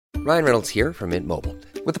Ryan Reynolds here from Mint Mobile.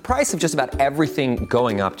 With the price of just about everything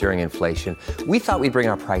going up during inflation, we thought we'd bring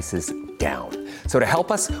our prices down. So to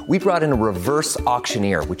help us, we brought in a reverse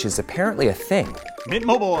auctioneer, which is apparently a thing. Mint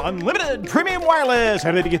Mobile Unlimited Premium Wireless.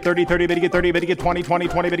 How to get 30, 30, bit to get 30, bit to get 20, 20,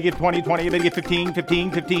 20, bit to get 20, 20, bit to get 15,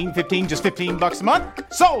 15, 15, 15, just $15 a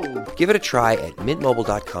month? Sold! Give it a try at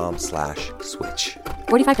mintmobile.com/switch.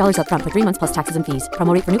 $45 up front for 3 months plus taxes and fees.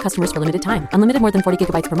 Promo rate for new customers for limited time. Unlimited more than 40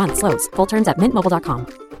 gigabytes per month. Slows full terms at mintmobile.com.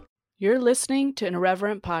 You're listening to an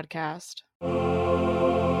Irreverent podcast.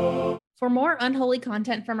 For more unholy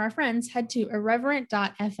content from our friends, head to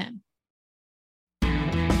irreverent.fm.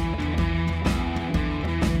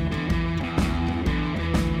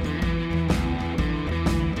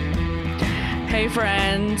 Hey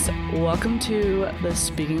friends, welcome to the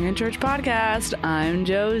Speaking in Church podcast. I'm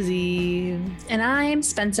Josie. And I'm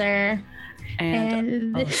Spencer.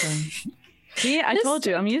 See, I told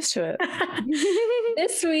you, I'm used to it.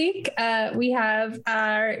 This week, we have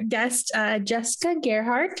our guest, Jessica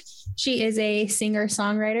Gerhardt. She is a singer,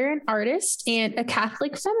 songwriter, and artist, and a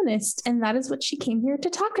Catholic feminist. And that is what she came here to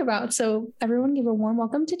talk about. So everyone give a warm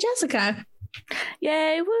welcome to Jessica.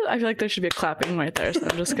 Yay, woo. I feel like there should be a clapping right there, so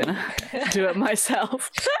I'm just going to do it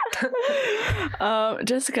myself.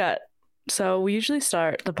 Jessica, so we usually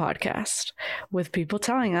start the podcast with people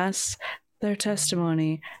telling us their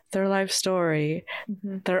testimony, their life story.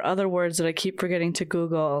 There are other words that I keep forgetting to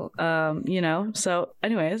Google, so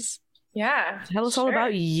anyways. Yeah. Tell us all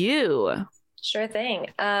about you. Sure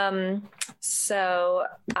thing. So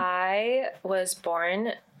I was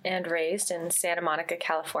born and raised in Santa Monica,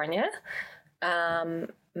 California. My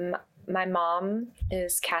mom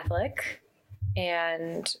is Catholic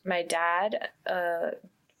and my dad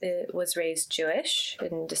was raised Jewish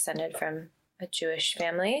and descended from a Jewish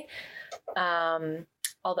family.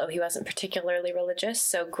 Although he wasn't particularly religious.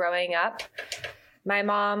 So growing up, my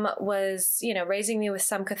mom was, raising me with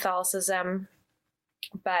some Catholicism,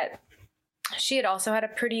 but she had also had a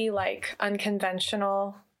pretty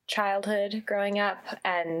unconventional childhood growing up,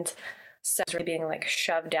 and stuff really being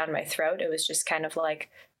shoved down my throat. It was just kind of we're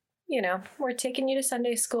taking you to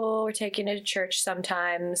Sunday school, we're taking you to church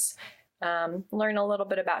sometimes, learn a little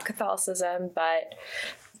bit about Catholicism, but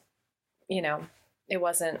it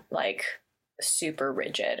wasn't super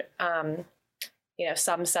rigid.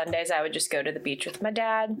 Some Sundays I would just go to the beach with my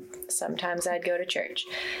dad. Sometimes I'd go to church.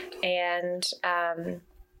 And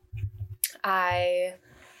I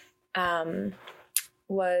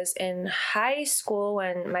was in high school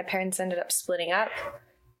when my parents ended up splitting up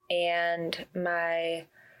and my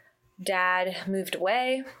dad moved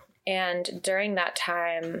away. And during that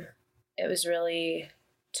time, it was really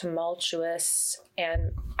tumultuous,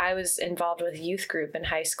 and I was involved with youth group in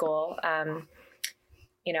high school. I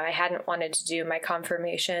hadn't wanted to do my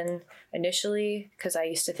confirmation initially because I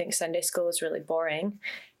used to think Sunday school was really boring.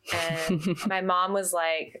 And my mom was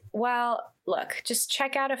like, well, look, just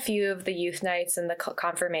check out a few of the youth nights and the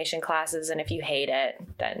confirmation classes. And if you hate it,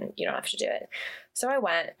 then you don't have to do it. So I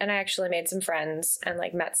went and I actually made some friends and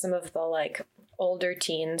met some of the older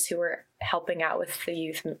teens who were helping out with the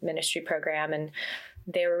youth ministry program. And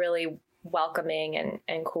they were really welcoming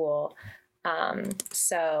and cool.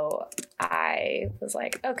 So I was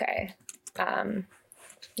like, okay,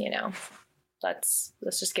 let's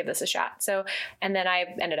just give this a shot. So, and then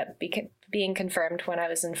I ended up being confirmed when I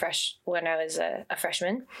was a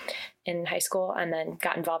freshman in high school, and then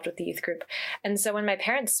got involved with the youth group. And so when my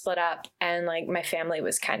parents split up and my family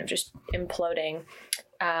was kind of just imploding,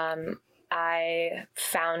 I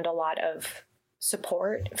found a lot of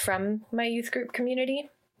support from my youth group community.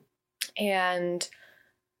 And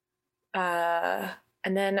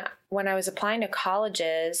then when I was applying to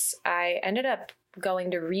colleges, I ended up going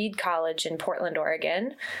to Reed College in Portland,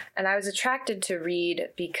 Oregon. And I was attracted to Reed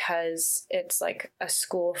because it's a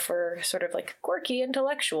school for sort of quirky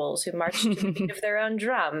intellectuals who march to the beat of their own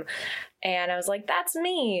drum. And I was like, that's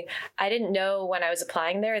me. I didn't know when I was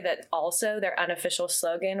applying there that also their unofficial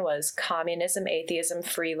slogan was communism, atheism,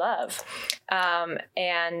 free love.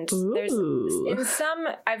 And there's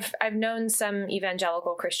I've known some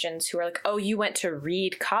evangelical Christians who are like, oh, you went to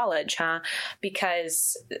Reed College, huh?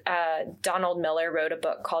 Because Donald Miller wrote a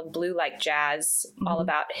book called Blue Like Jazz, all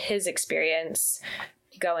about his experience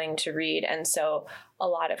going to Reed. And so a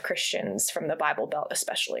lot of Christians from the Bible Belt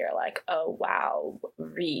especially are like, oh, wow,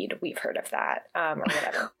 Reed, we've heard of that, or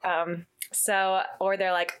whatever. Or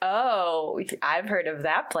they're like, oh, I've heard of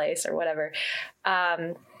that place or whatever.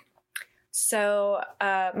 So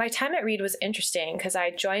my time at Reed was interesting because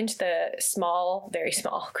I joined the very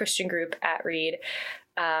small Christian group at Reed,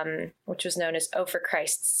 which was known as Oh for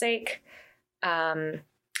Christ's Sake.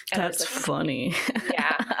 That's funny.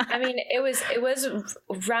 Yeah. I mean, it was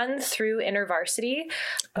run through InterVarsity,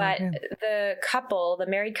 but the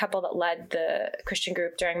married couple that led the Christian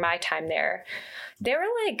group during my time there, they were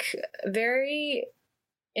like very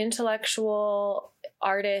intellectual,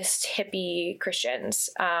 artist, hippie Christians.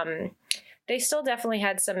 They still definitely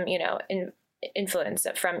had some, influence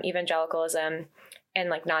from evangelicalism and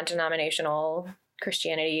like non-denominational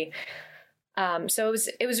Christianity. So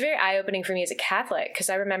it was very eye-opening for me as a Catholic, because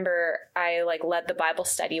I remember I like led the Bible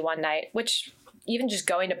study one night, which even just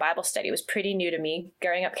going to Bible study was pretty new to me.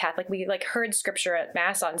 Growing up Catholic, we like heard scripture at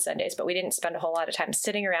Mass on Sundays, but we didn't spend a whole lot of time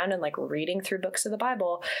sitting around and like reading through books of the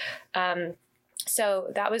Bible.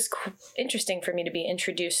 So that was interesting for me to be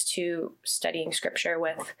introduced to studying scripture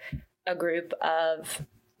with a group of,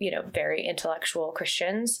 very intellectual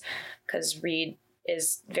Christians, because Reed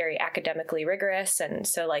is very academically rigorous. And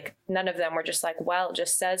so like none of them were just like, well, it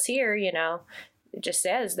just says here, it just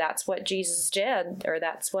says that's what Jesus did, or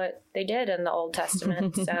that's what they did in the Old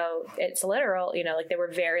Testament. So it's literal, like they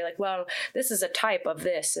were very like, well, this is a type of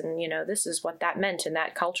this, and, this is what that meant in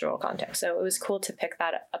that cultural context. So it was cool to pick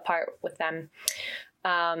that apart with them.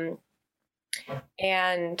 And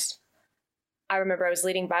I remember I was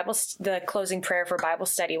leading the closing prayer for Bible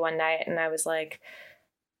study one night, and I was like,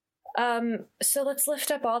 so let's lift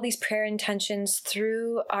up all these prayer intentions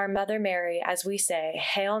through our Mother Mary as we say,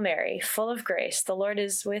 Hail Mary, full of grace, the Lord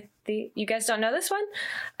is with thee. You guys don't know this one?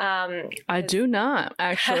 I do not,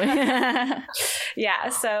 actually. Yeah.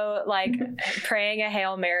 So like praying a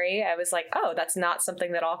Hail Mary, I was like, oh, that's not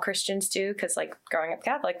something that all Christians do. Cause like growing up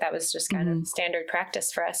Catholic, that was just kind of standard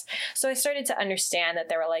practice for us. So I started to understand that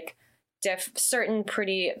there were like certain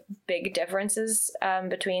pretty big differences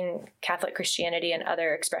between Catholic Christianity and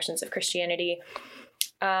other expressions of Christianity.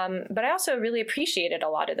 But I also really appreciated a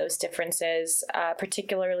lot of those differences,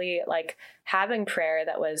 particularly like having prayer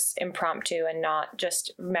that was impromptu and not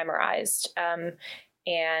just memorized,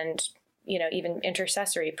 and, even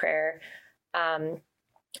intercessory prayer.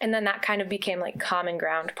 And then that kind of became like common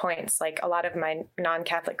ground points. Like a lot of my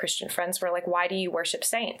non-Catholic Christian friends were like, why do you worship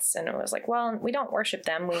saints? And it was like, well, we don't worship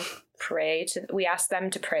them. We ask them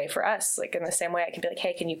to pray for us. Like in the same way I can be like,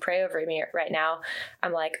 hey, can you pray over me right now?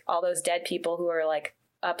 I'm like, all those dead people who are like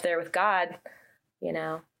up there with God,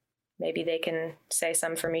 maybe they can say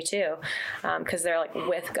some for me too. Cause they're like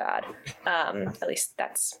with God. At least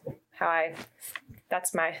that's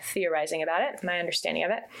my theorizing about it, my understanding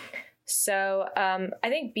of it. So I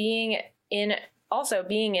think being in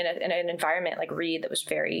an environment like Reed that was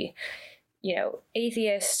very,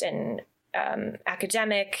 atheist and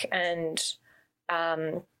academic and,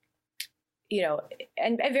 and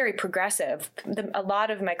very progressive. A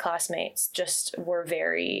lot of my classmates just were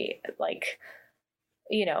very like,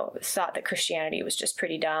 thought that Christianity was just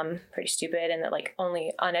pretty dumb, pretty stupid, and that like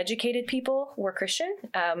only uneducated people were Christian.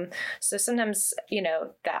 So sometimes,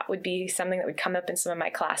 that would be something that would come up in some of my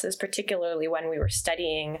classes, particularly when we were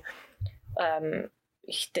studying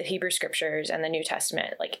the Hebrew scriptures and the New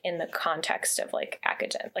Testament, like in the context of like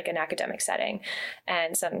an academic setting.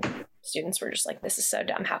 And some students were just like, this is so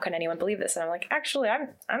dumb. How can anyone believe this? And I'm like, actually, I'm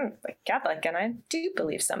like Catholic and I do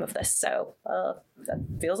believe some of this. So that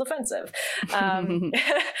feels offensive.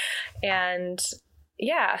 And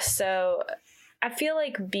yeah, so I feel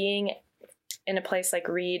like being in a place like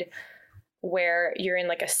Reed, where you're in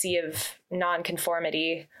like a sea of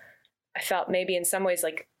nonconformity, I felt maybe in some ways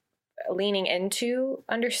like leaning into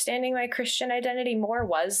understanding my Christian identity more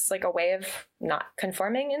was like a way of not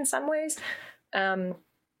conforming in some ways.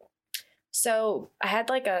 So I had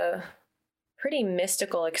like a pretty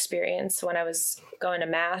mystical experience when I was going to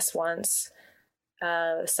Mass once,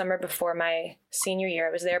 summer before my senior year.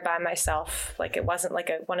 I was there by myself. Like it wasn't like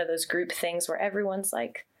one of those group things where everyone's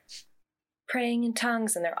like praying in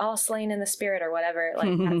tongues and they're all slain in the spirit or whatever,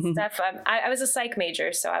 like that stuff. I was a psych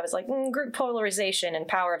major, so I was like, group polarization and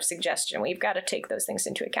power of suggestion, we've got to take those things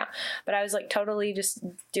into account. But I was like totally just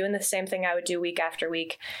doing the same thing I would do week after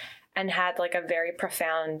week, and had like a very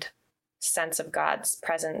profound sense of God's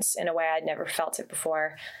presence in a way I'd never felt it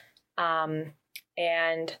before. And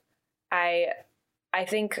I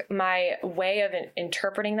think my way of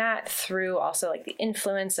interpreting that through also like the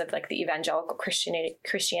influence of like the evangelical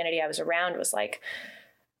Christianity I was around was like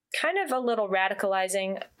kind of a little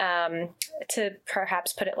radicalizing, to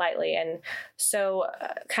perhaps put it lightly. And so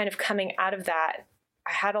kind of coming out of that,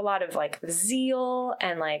 I had a lot of like zeal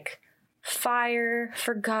and like fire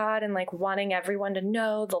for God and like wanting everyone to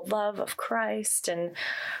know the love of Christ. And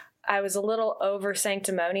I was a little over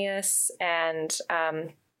sanctimonious and,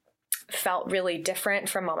 felt really different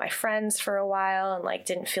from all my friends for a while, and like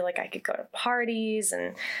didn't feel like I could go to parties,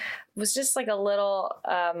 and was just like a little,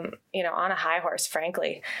 on a high horse,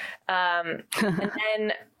 frankly. And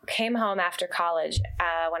then came home after college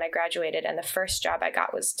when I graduated, and the first job I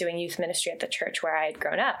got was doing youth ministry at the church where I had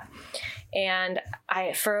grown up. And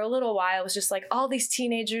I, for a little while, was just like, all these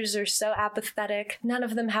teenagers are so apathetic. None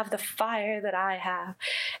of them have the fire that I have,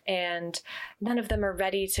 and none of them are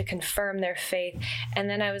ready to confirm their faith. And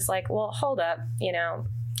then I was like, well, hold up,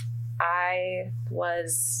 I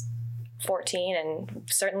was 14 and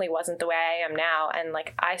certainly wasn't the way I am now. And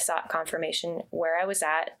like, I sought confirmation where I was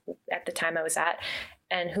at the time I was at.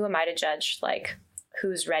 And who am I to judge, like,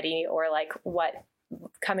 who's ready, or like what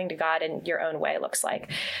coming to God in your own way looks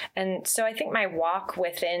like? And so I think my walk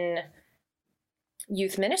within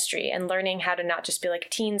youth ministry and learning how to not just be like,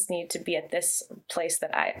 teens need to be at this place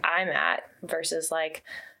that I'm at, versus like,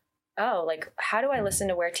 oh, like, how do I listen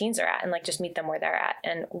to where teens are at and like just meet them where they're at?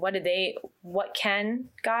 And what can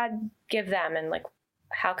God give them? And like,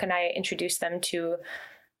 how can I introduce them to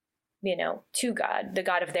God, the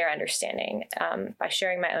God of their understanding, by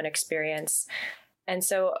sharing my own experience. And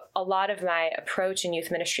so a lot of my approach in youth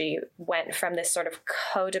ministry went from this sort of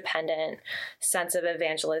codependent sense of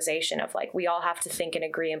evangelization of like, we all have to think and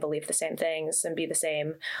agree and believe the same things and be the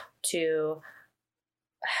same, to,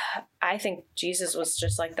 I think Jesus was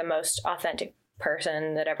just like the most authentic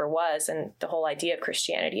person that ever was. And the whole idea of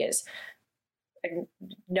Christianity is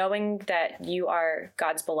knowing that you are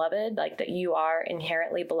God's beloved, like that you are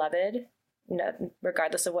inherently beloved,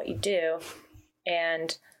 regardless of what you do,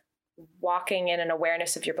 and walking in an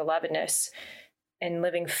awareness of your belovedness and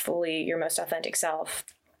living fully your most authentic self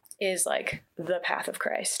is like the path of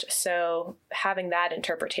Christ. So having that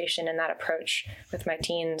interpretation and that approach with my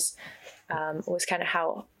teens was kind of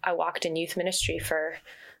how I walked in youth ministry for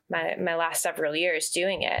my last several years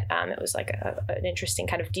doing it. It was like an interesting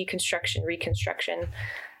kind of deconstruction, reconstruction.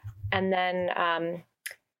 And then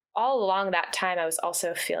all along that time, I was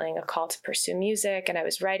also feeling a call to pursue music, and I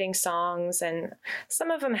was writing songs, and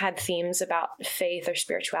some of them had themes about faith or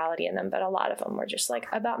spirituality in them, but a lot of them were just like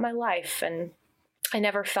about my life. And I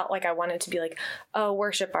never felt like I wanted to be like a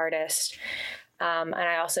worship artist. And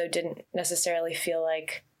I also didn't necessarily feel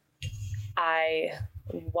like I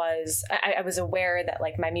was aware that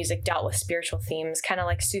like my music dealt with spiritual themes, kind of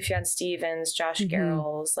like Sufjan Stevens, Josh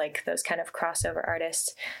Garrels, like those kind of crossover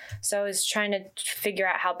artists. So I was trying to figure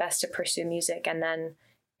out how best to pursue music. And then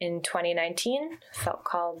in 2019, felt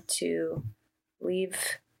called to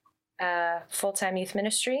leave full-time youth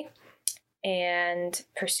ministry and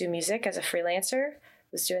pursue music as a freelancer.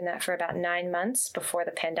 Was doing that for about 9 months before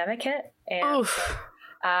the pandemic hit. And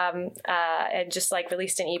I just like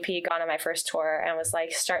released an EP, gone on my first tour, and was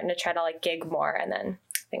like starting to try to like gig more, and then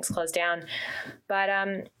things closed down. But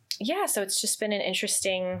so it's just been an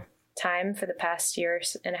interesting time for the past year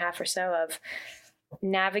and a half or so of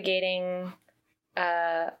navigating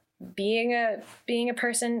being a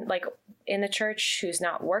person like in the church who's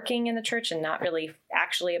not working in the church and not really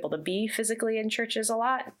actually able to be physically in churches a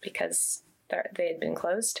lot because they had been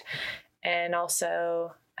closed, and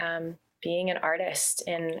also being an artist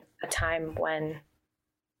in a time when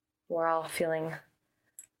we're all feeling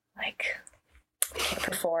like we can't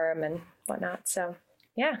perform and whatnot. So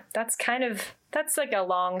yeah, that's like a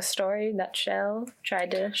long story, nutshell.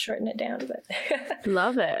 Tried to shorten it down, but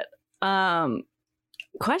love it.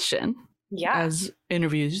 Question. Yeah. As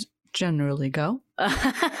interviews generally go.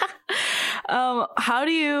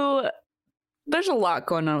 There's a lot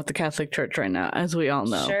going on with the Catholic Church right now, as we all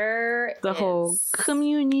know. Sure. The whole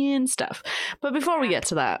communion stuff. But before we get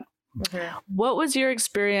to that, what was your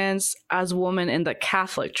experience as a woman in the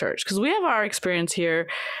Catholic Church? Because we have our experience here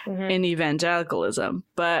in evangelicalism,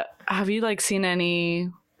 but have you like seen any?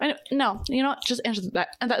 No, just answer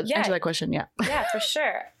that. Answer that question. Yeah. Yeah, for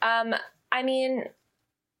sure. I mean,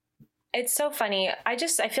 it's so funny. I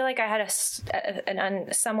feel like I had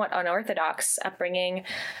a somewhat unorthodox upbringing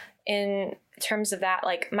in terms of that.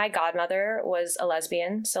 Like my godmother was a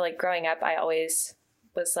lesbian. So like growing up, I always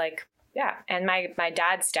was like, yeah. And my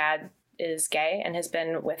dad's dad is gay and has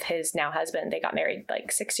been with his now husband. They got married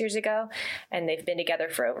like 6 years ago, and they've been together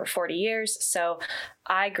for over 40 years. So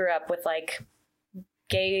I grew up with like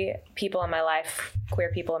gay people in my life,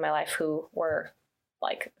 queer people in my life who were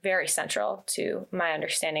like very central to my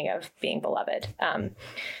understanding of being beloved,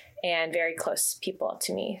 and very close people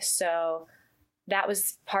to me. So that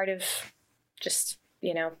was part of just,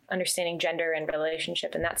 understanding gender and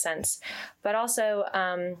relationship in that sense. But also,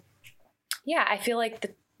 I feel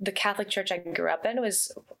like the Catholic Church I grew up in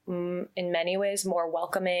was in many ways more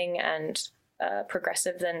welcoming and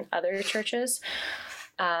progressive than other churches.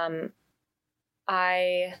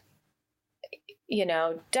 I,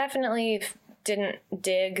 definitely didn't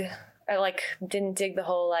dig the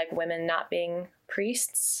whole like women not being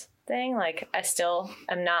priests thing. Like I still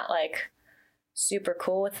am not like super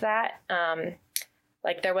cool with that.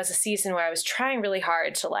 Like there was a season where I was trying really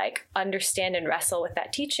hard to like understand and wrestle with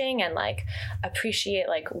that teaching and like appreciate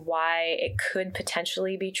like why it could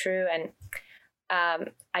potentially be true. And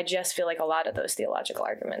I just feel like a lot of those theological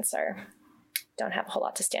arguments don't have a whole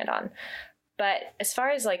lot to stand on. But as far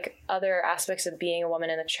as like other aspects of being a woman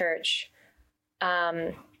in the church,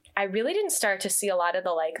 I really didn't start to see a lot of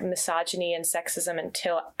the like misogyny and sexism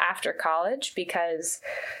until after college, because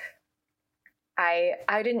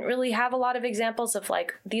I didn't really have a lot of examples of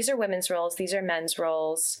like, these are women's roles, these are men's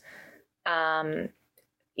roles.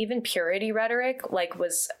 Even purity rhetoric like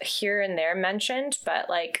was here and there mentioned, but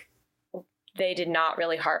like they did not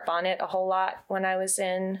really harp on it a whole lot when I was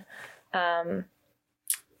in,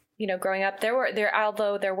 growing up.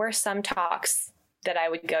 Although there were some talks that I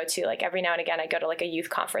would go to, like every now and again, I'd go to like a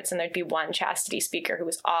youth conference and there'd be one chastity speaker who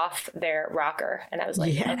was off their rocker. And I was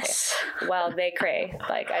like, yes. Okay, well, they cray.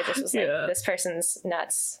 Like, I just was like, this person's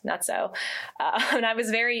nuts, not so. And I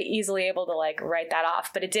was very easily able to like write that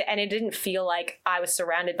off, but it didn't feel like I was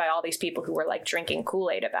surrounded by all these people who were like drinking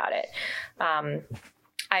Kool-Aid about it.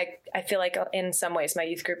 I feel like in some ways my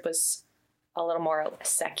youth group was a little more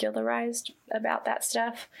secularized about that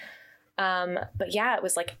stuff. But yeah, it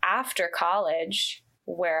was like after college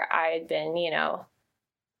where I had been,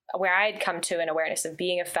 where I had come to an awareness of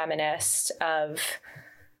being a feminist, of,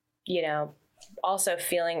 also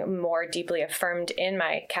feeling more deeply affirmed in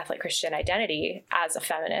my Catholic Christian identity as a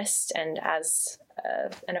feminist and as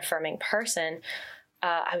an affirming person.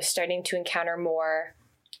 I was starting to encounter more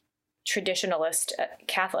traditionalist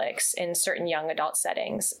Catholics in certain young adult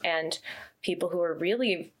settings, and people who were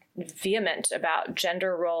really vehement about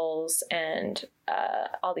gender roles and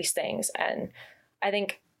all these things. And I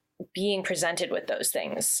think being presented with those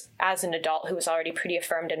things as an adult who was already pretty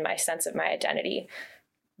affirmed in my sense of my identity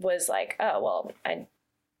was like, oh, well, I'm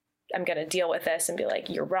going to deal with this and be like,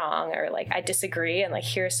 you're wrong, or like, I disagree. And like,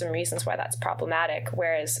 here's some reasons why that's problematic.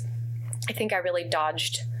 Whereas I think I really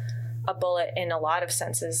dodged a bullet in a lot of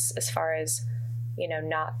senses as far as,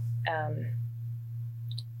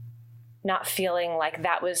 not feeling like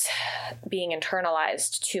that was being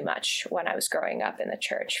internalized too much when I was growing up in the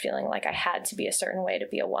church, feeling like I had to be a certain way to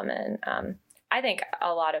be a woman. I think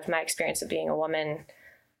a lot of my experience of being a woman,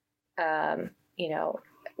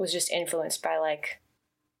 was just influenced by like,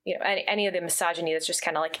 any of the misogyny that's just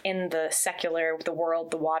kind of like in the secular, the world,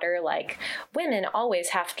 the water, like women always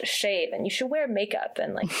have to shave and you should wear makeup.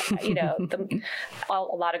 And like, a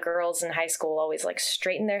lot of girls in high school always like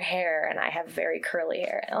straighten their hair, and I have very curly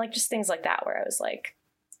hair, and like just things like that, where I was like,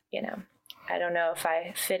 I don't know if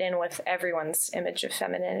I fit in with everyone's image of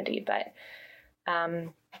femininity, but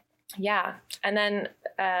yeah. And then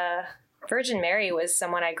Virgin Mary was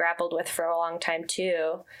someone I grappled with for a long time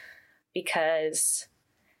too, because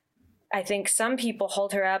I think some people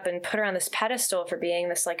hold her up and put her on this pedestal for being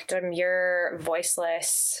this like demure,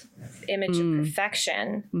 voiceless image of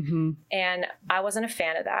perfection. Mm-hmm. And I wasn't a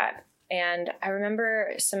fan of that. And I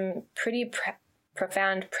remember some pretty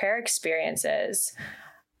profound prayer experiences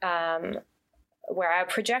where I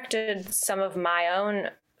projected some of my own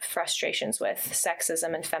frustrations with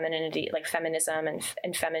sexism and femininity, like feminism and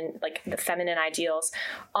like the feminine ideals,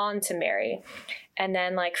 onto Mary. And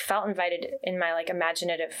then like felt invited in my like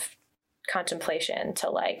imaginative contemplation to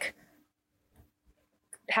like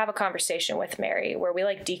have a conversation with Mary where we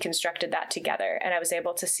like deconstructed that together, and I was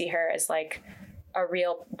able to see her as like a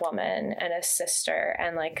real woman and a sister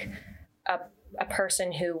and like a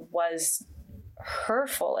person who was her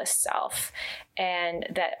fullest self, and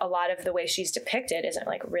that a lot of the way she's depicted isn't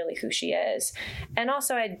like really who she is. And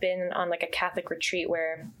also I'd been on like a Catholic retreat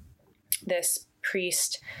where this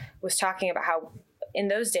priest was talking about how in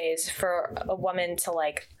those days for a woman to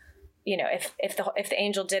like, if the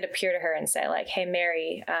angel did appear to her and say like, hey,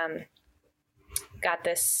 Mary, got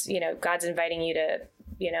this, God's inviting you to,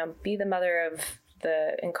 be the mother of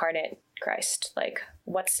the incarnate Christ. Like,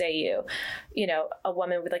 what say you? A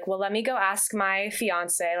woman would like, well, let me go ask my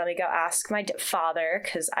fiance. Let me go ask my father,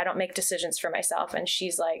 because I don't make decisions for myself. And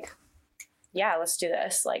she's like, yeah, let's do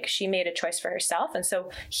this. Like, she made a choice for herself. And so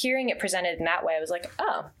hearing it presented in that way, I was like,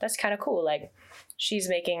 oh, that's kind of cool. Like, she's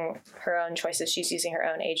making her own choices. She's using her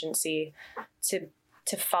own agency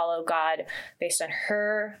to follow God based on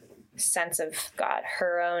her sense of God,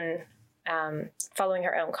 her own, following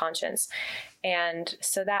her own conscience. And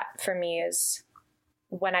so that for me is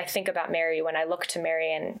when I think about Mary, when I look to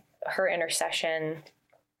Mary and her intercession,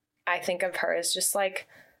 I think of her as just like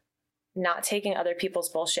not taking other people's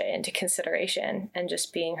bullshit into consideration and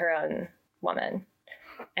just being her own woman.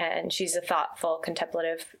 And she's a thoughtful,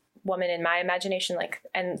 contemplative woman in my imagination.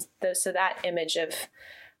 So that image of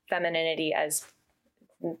femininity as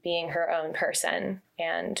being her own person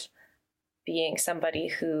and being somebody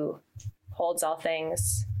who holds all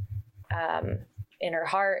things in her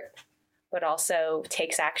heart, but also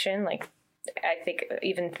takes action. Like, I think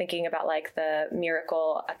even thinking about like the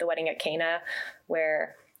miracle at the wedding at Cana,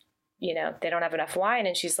 where, you know, they don't have enough wine,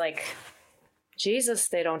 and she's like, Jesus,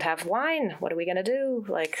 they don't have wine. What are we going to do?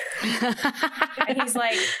 Like, and he's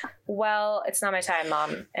like, well, it's not my time,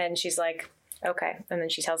 Mom. And she's like, okay. And then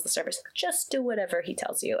she tells the servers, just do whatever he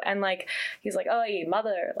tells you. And like, he's like, oh, you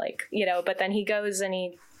mother, like, you know, but then he goes and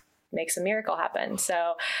he makes a miracle happen.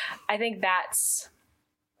 So I think that's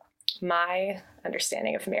my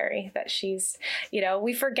understanding of Mary, that she's, you know,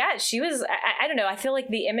 we forget she was, I don't know, I feel like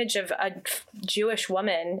the image of a Jewish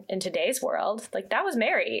woman in today's world, like that was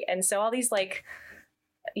Mary. And so all these like,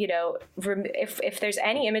 you know, if there's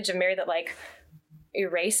any image of Mary that like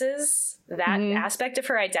erases that aspect of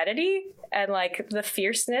her identity and like the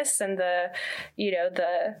fierceness and the, you know,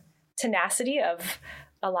 the tenacity of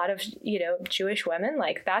a lot of, you know, Jewish women,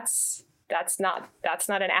 like that's not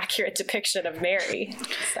an accurate depiction of Mary.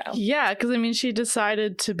 So yeah, because I mean, she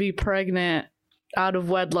decided to be pregnant out of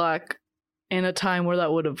wedlock in a time where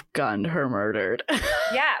that would have gotten her murdered.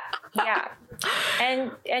 yeah.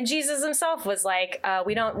 And Jesus himself was like,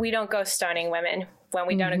 we don't go stoning women when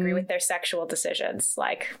we don't agree with their sexual decisions.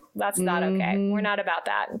 Like, that's not okay. We're not about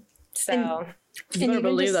that. So you better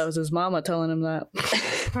believe that was his mama telling him that.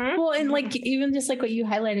 Well, and like even just like what you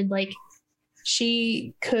highlighted, like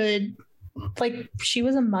she could, like, she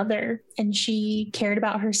was a mother and she cared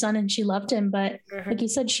about her son and she loved him, but like you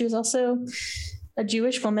said, she was also a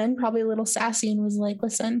Jewish woman, probably a little sassy, and was like,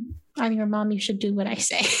 listen, I'm your mom, you should do what I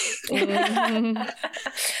say.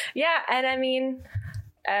 Yeah. And I mean,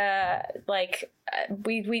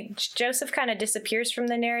 Joseph kind of disappears from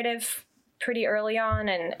the narrative pretty early on,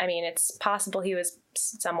 and I mean, it's possible he was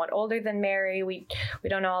somewhat older than Mary. We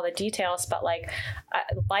don't know all the details, but like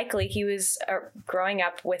likely he was growing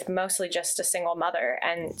up with mostly just a single mother,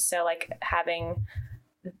 and so like having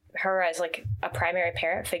her as like a primary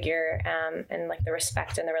parent figure, and like the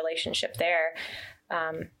respect and the relationship there,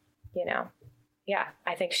 you know, yeah,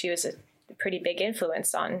 I think she was a pretty big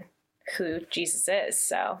influence on who Jesus is.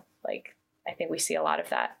 So like I think we see a lot of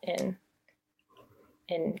that in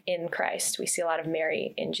Christ. We see a lot of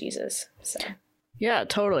Mary in Jesus. So yeah,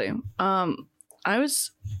 totally. I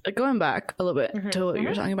was going back a little bit to what you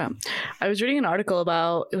were talking about. I was reading an article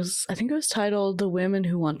about, I think it was titled "The Women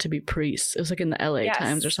Who Want to Be Priests." It was like in the LA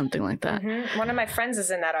Times or something like that. One of my friends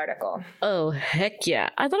is in that article. Oh, heck yeah.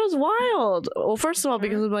 I thought it was wild. Well, first of all,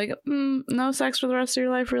 because I'm like, no sex for the rest of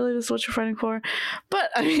your life, really? This is what you're fighting for? But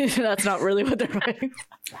I mean, that's not really what they're fighting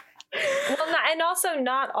for. Well, and also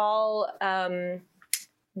not all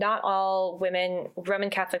women, Roman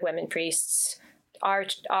Catholic women priests are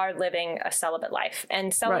living a celibate life,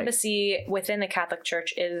 and celibacy within the Catholic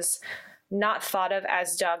Church is not thought of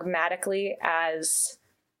as dogmatically as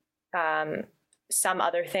some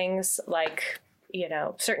other things. Like, you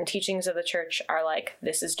know, certain teachings of the church are like,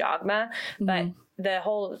 this is dogma, but the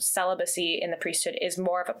whole celibacy in the priesthood is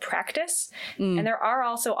more of a practice. And there are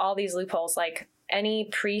also all these loopholes, like any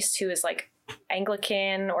priest who is like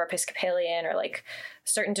Anglican or Episcopalian or like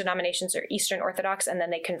certain denominations or Eastern Orthodox, and then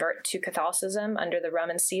they convert to Catholicism under the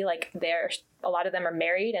Roman See, like a lot of them are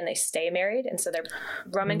married and they stay married, and so they're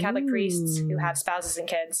Roman Catholic priests who have spouses and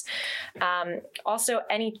kids. Also,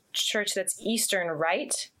 any church that's Eastern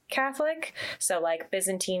Rite Catholic, so like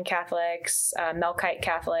Byzantine Catholics, Melkite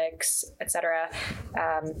Catholics, etc.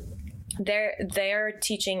 Their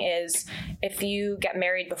teaching is if you get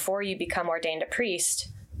married before you become ordained a priest,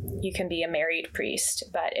 you can be a married priest,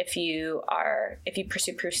 but if you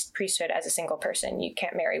pursue priesthood as a single person, you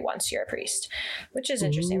can't marry once you're a priest, which is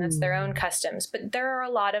interesting. That's their own customs. But there are a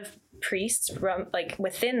lot of priests like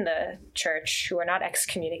within the church who are not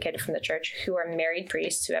excommunicated from the church, who are married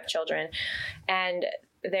priests who have children. And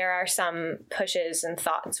there are some pushes and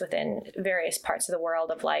thoughts within various parts of the world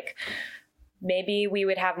of like, maybe we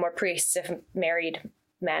would have more priests if married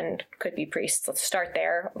men could be priests. Let's start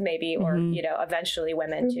there, maybe, or you know, eventually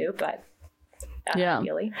women too. But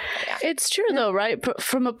ideally, it's true though, right?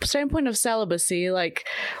 From a standpoint of celibacy, like,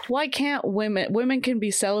 why can't women can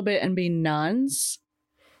be celibate and be nuns,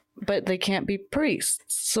 but they can't be priests?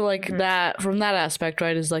 So like that, from that aspect,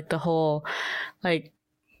 right, is like the whole, like,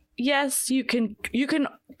 yes, you can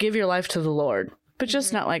give your life to the Lord, but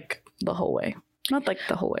just not like the whole way. Not like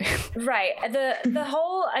the whole way. Right. The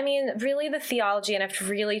whole, I mean, really the theology, and I've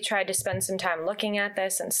really tried to spend some time looking at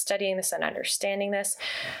this and studying this and understanding this.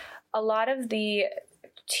 A lot of the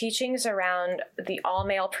teachings around the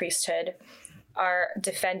all-male priesthood are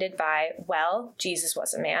defended by, well, Jesus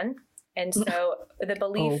was a man. And so the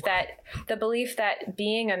belief that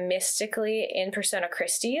being a mystically in persona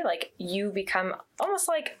Christi, like you become almost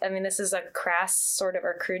like, I mean, this is a crass sort of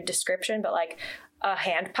or crude description, but like a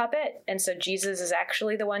hand puppet. And so Jesus is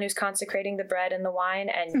actually the one who's consecrating the bread and the wine,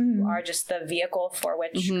 and you are just the vehicle for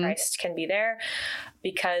which Christ can be there.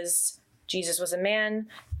 Because Jesus was a man,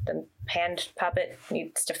 the hand puppet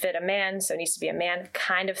needs to fit a man, so it needs to be a man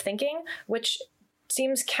kind of thinking, which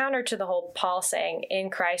seems counter to the whole Paul saying, in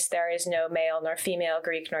Christ there is no male nor female,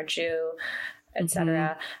 Greek nor Jew,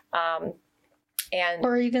 etc. And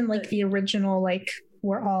or even like the original, like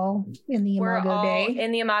we're all in the Imago Dei.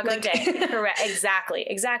 In the Imago Dei, correct?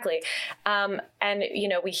 Exactly. And you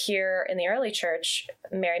know, we hear in the early church,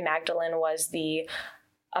 Mary Magdalene was the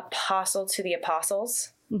apostle to the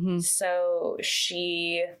apostles. So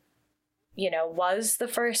she, you know, was the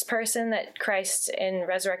first person that Christ in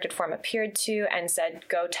resurrected form appeared to and said,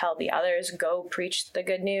 go tell the others, go preach the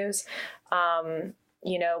good news.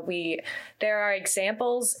 You know, there are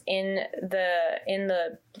examples in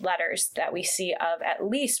the letters that we see of at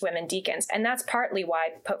least women deacons. And that's partly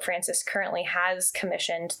why Pope Francis currently has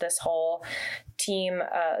commissioned this whole team,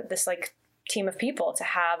 team of people to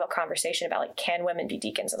have a conversation about, like, can women be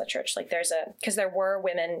deacons in the church? Like because there were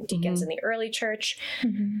women deacons in the early church.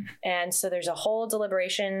 And so there's a whole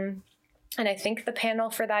deliberation. And I think the panel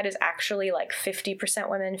for that is actually like 50%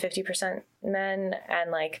 women, 50% men. And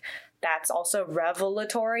like, that's also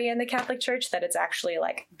revelatory in the Catholic Church, that it's actually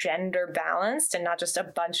like gender balanced and not just a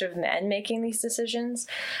bunch of men making these decisions.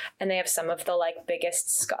 And they have some of the like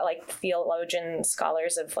biggest like theologian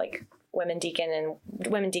scholars of like women deacons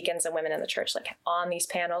and women in the church, like on these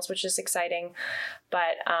panels, which is exciting.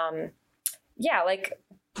 But yeah, like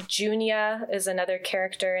Junia is another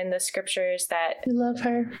character in the scriptures that I love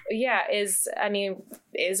her. Yeah, is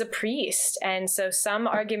a priest. And so some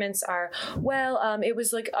arguments are, well, it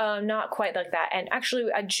was like not quite like that. And actually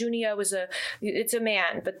Junia it's a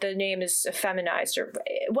man, but the name is feminized or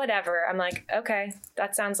whatever. I'm like, okay,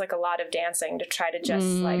 that sounds like a lot of dancing to try to just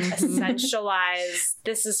like essentialize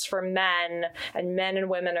this is for men and men and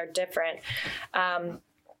women are different. And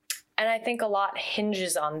I think a lot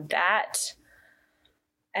hinges on that.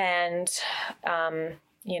 And,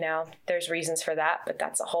 you know, there's reasons for that, but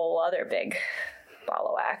that's a whole other big ball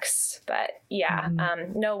of wax. But yeah,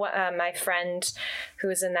 my friend who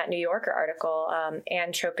was in that New Yorker article,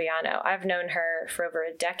 Anne Tropiano, I've known her for over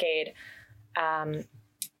a decade. And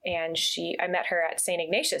I met her at St.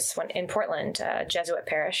 Ignatius in Portland, Jesuit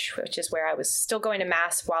parish, which is where I was still going to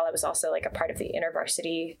mass while I was also like a part of the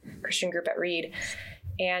InterVarsity Christian group at Reed.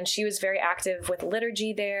 And she was very active with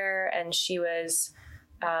liturgy there. And she was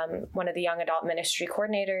one of the young adult ministry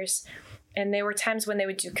coordinators. And there were times when they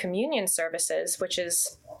would do communion services, which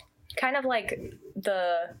is kind of like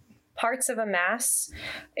the parts of a mass,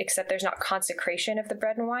 except there's not consecration of the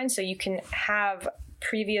bread and wine. So you can have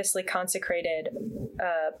previously consecrated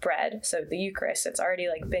bread. So the Eucharist, it's already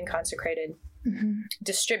like been consecrated,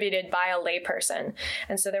 distributed by a layperson.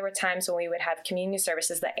 And so there were times when we would have communion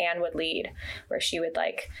services that Anne would lead, where she would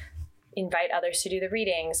like invite others to do the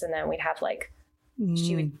readings. And then we'd have like,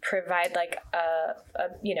 she would provide like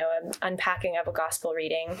an unpacking of a gospel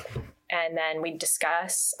reading, and then we'd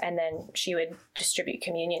discuss, and then she would distribute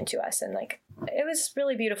communion to us. And like, it was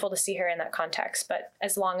really beautiful to see her in that context. But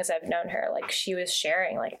as long as I've known her, like she was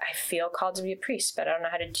sharing, like, I feel called to be a priest, but I don't know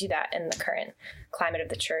how to do that in the current climate of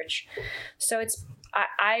the church. So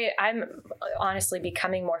I'm honestly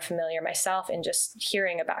becoming more familiar myself in just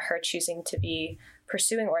hearing about her choosing to be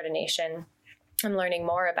pursuing ordination. I'm learning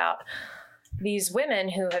more about these women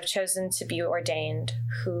who have chosen to be ordained,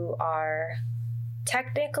 who are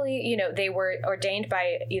technically, you know, they were ordained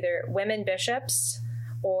by either women bishops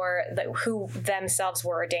or who themselves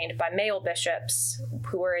were ordained by male bishops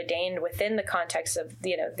who were ordained within the context of,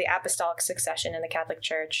 you know, the apostolic succession in the Catholic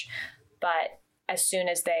Church. But as soon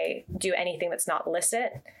as they do anything that's not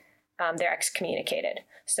licit, they're excommunicated.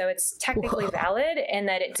 So it's technically valid in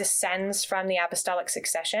that it descends from the apostolic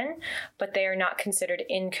succession, but they are not considered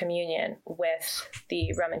in communion with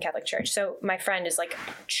the Roman Catholic Church. So my friend is like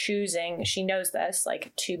choosing, she knows this,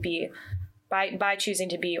 like to be, by choosing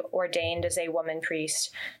to be ordained as a woman priest,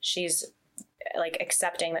 she's like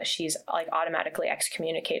accepting that she's like automatically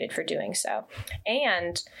excommunicated for doing so.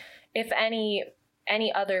 And if any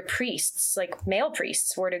other priests, like male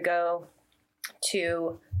priests, were to go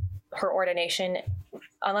to her ordination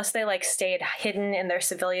unless they like stayed hidden in their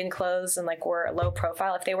civilian clothes and like were low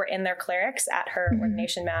profile, if they were in their clerics at her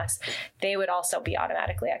ordination mass, they would also be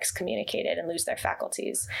automatically excommunicated and lose their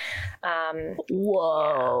faculties.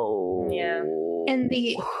 Whoa. Yeah. And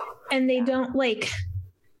they don't like,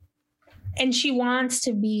 and she wants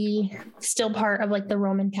to be still part of like the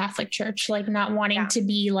Roman Catholic Church, like not wanting to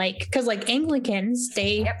be like, because like Anglicans,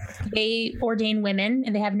 they ordain women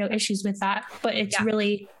and they have no issues with that, but it's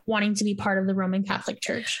really wanting to be part of the Roman Catholic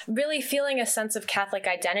Church. Really feeling a sense of Catholic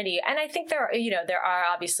identity. And I think there are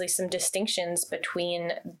obviously some distinctions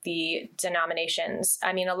between the denominations.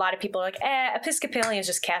 I mean, a lot of people are like, Episcopalian is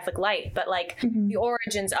just Catholic light, but like the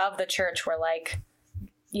origins of the church were like,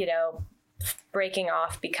 you know, breaking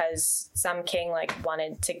off because some king like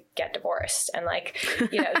wanted to get divorced and like,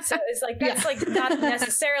 you know, so it's like that's like not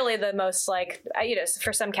necessarily the most like, you know,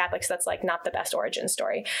 for some Catholics that's like not the best origin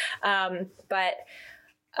story, but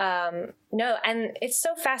no. And it's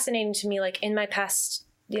so fascinating to me, like in the past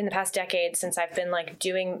decade, since I've been like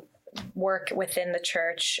doing work within the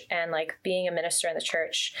church and like being a minister in the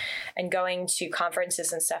church and going to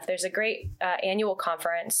conferences and stuff. There's a great annual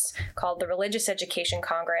conference called the Religious Education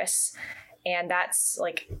Congress. And that's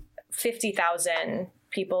like 50,000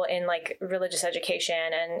 people in like religious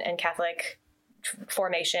education and Catholic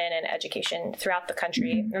formation and education throughout the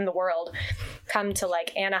country and the world come to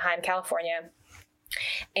like Anaheim, California.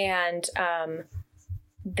 And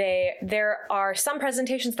there are some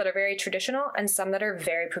presentations that are very traditional and some that are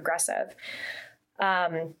very progressive.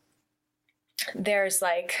 There's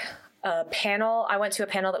like a panel. I went to a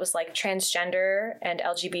panel that was like transgender and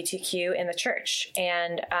LGBTQ in the church.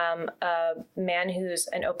 And a man who's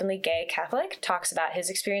an openly gay Catholic talks about his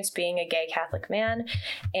experience being a gay Catholic man.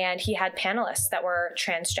 And he had panelists that were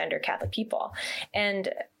transgender Catholic people.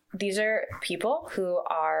 And these are people who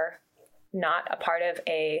are not a part of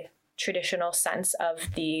a traditional sense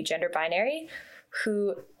of the gender binary,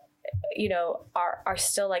 who, you know, are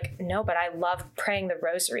still like, no, but I love praying the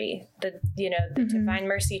rosary, the Divine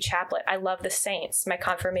Mercy Chaplet. I love the saints. My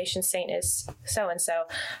confirmation saint is so-and-so.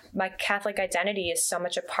 My Catholic identity is so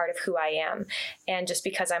much a part of who I am. And just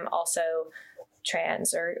because I'm also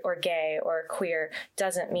trans or gay or queer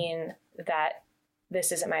doesn't mean that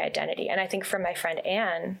this isn't my identity. And I think for my friend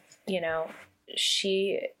Anne, you know,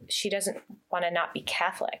 she doesn't want to not be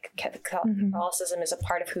Catholic. Catholicism is a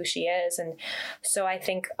part of who she is. And so I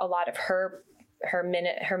think a lot of her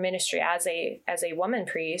ministry as a woman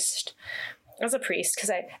priest, as a priest, because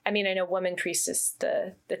I mean, I know woman priest is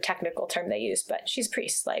the technical term they use, but she's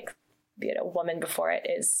priest, like, you know, woman before it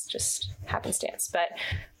is just happenstance. But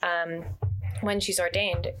when she's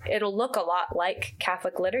ordained, it'll look a lot like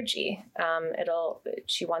Catholic liturgy.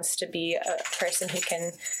 She wants to be a person who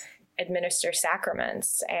can administer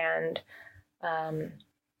sacraments, and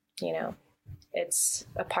you know, it's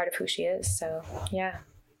a part of who she is. So yeah,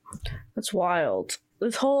 that's wild.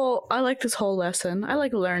 I like this whole lesson. I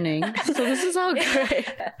like learning. So this is all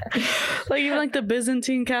great. Like even like the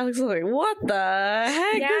Byzantine Catholics are like, what the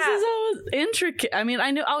heck? Yeah. This is all intricate. I mean,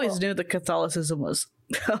 I always knew that Catholicism was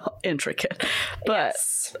intricate, but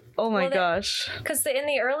oh my gosh. Because in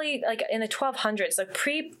the early, like in the 1200s, like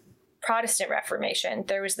pre-Protestant Reformation,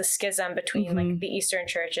 there was the schism between like the Eastern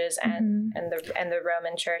churches and the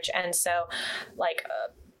Roman Church, and so like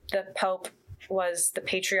the Pope was the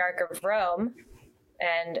Patriarch of Rome.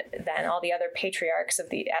 And then all the other patriarchs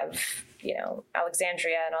of you know,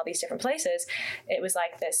 Alexandria and all these different places, it was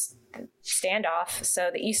like this standoff. So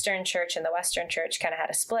the Eastern Church and the Western Church kind of had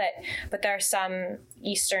a split, but there are some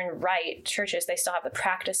Eastern Rite churches, they still have the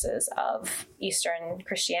practices of Eastern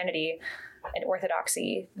Christianity and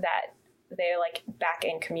Orthodoxy that they're like back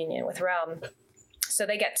in communion with Rome. So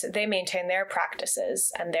they maintain their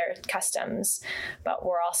practices and their customs, but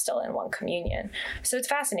we're all still in one communion. So it's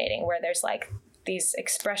fascinating where there's like these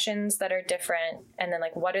expressions that are different, and then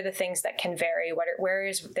like what are the things that can vary, where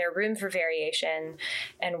is there room for variation,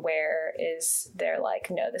 and where is there like,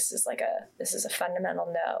 no, this is a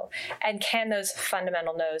fundamental no, and can those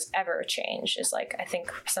fundamental no's ever change is like, I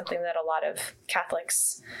think something that a lot of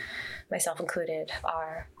Catholics, myself included,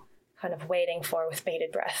 are kind of waiting for with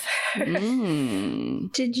bated breath.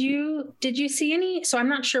 Did you see any, so I'm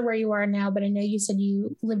not sure where you are now, but I know you said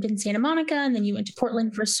you lived in Santa Monica and then you went to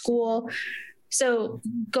Portland for school. So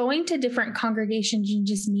going to different congregations and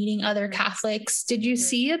just meeting other Catholics, did you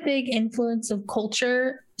see a big influence of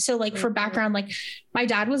culture? So like for background, like my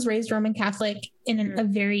dad was raised Roman Catholic in a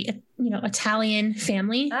very, you know, Italian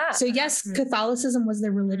family. So yes, Catholicism was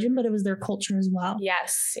their religion, but it was their culture as well.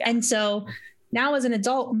 Yes. Yeah. And so now as an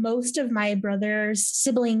adult, most of my brother's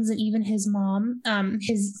siblings and even his mom,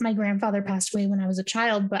 my grandfather passed away when I was a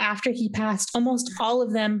child, but after he passed, almost all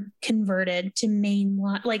of them converted to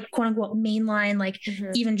mainline, like quote unquote mainline, like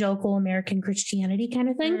evangelical American Christianity kind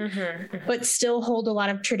of thing, but still hold a lot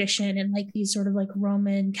of tradition and like these sort of like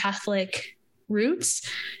Roman Catholic roots.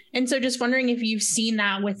 And so just wondering if you've seen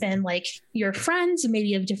that within like your friends,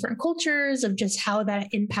 maybe of different cultures, of just how that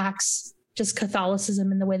impacts just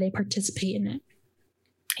Catholicism and the way they participate in it.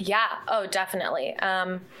 Yeah. Oh, definitely.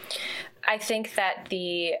 I think that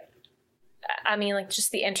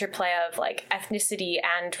just the interplay of like ethnicity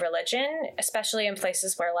and religion, especially in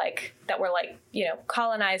places where that were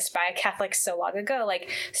colonized by Catholics so long ago, like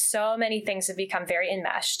so many things have become very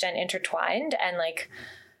enmeshed and intertwined. And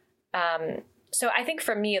so I think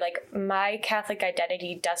for me, like my Catholic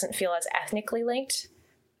identity doesn't feel as ethnically linked,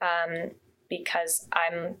 because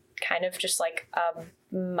I'm kind of just like a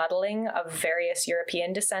muddling of various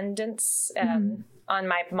European descendants on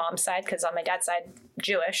my mom's side, because on my dad's side,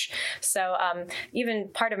 Jewish. So even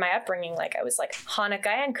part of my upbringing, like I was like Hanukkah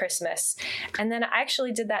and Christmas. And then I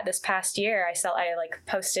actually did that this past year.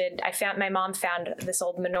 My mom found this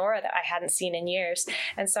old menorah that I hadn't seen in years.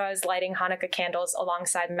 And so I was lighting Hanukkah candles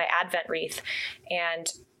alongside my Advent wreath.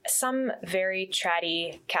 And some very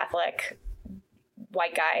chatty Catholic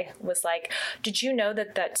white guy was like, did you know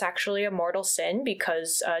that that's actually a mortal sin,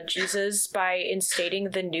 because Jesus, by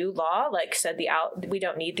instating the new law, like said we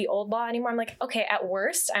don't need the old law anymore. I'm like, okay, at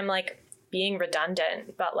worst I'm like being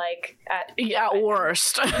redundant, but like at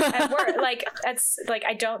worst like that's like,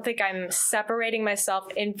 I don't think I'm separating myself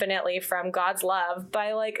infinitely from God's love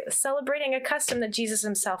by like celebrating a custom that Jesus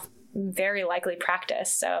himself very likely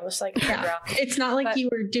practiced. So I'm just like, girl. It's not like you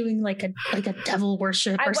were doing like a devil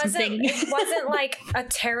worship or something. It wasn't like a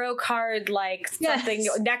tarot card, like something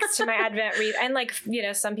next to my Advent wreath. And like,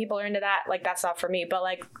 some people are into that. Like, that's not for me, but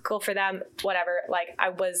like, cool for them, whatever. Like, I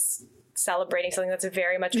was celebrating something that's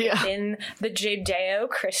very much within the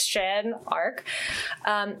Judeo-Christian arc.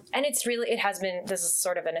 And it has been, this is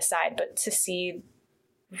sort of an aside, but to see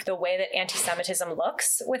the way that anti-Semitism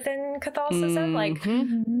looks within Catholicism, like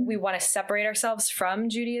we want to separate ourselves from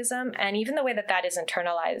Judaism, and even the way that is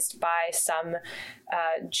internalized by some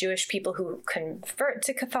Jewish people who convert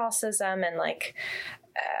to Catholicism, and like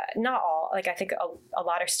not all, like I think a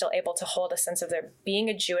lot are still able to hold a sense of their being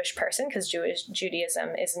a Jewish person, because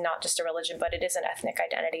Judaism is not just a religion, but it is an ethnic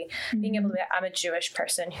identity. Being able to be, I'm a Jewish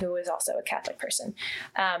person who is also a Catholic person.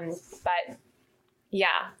 But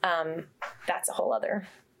that's a whole other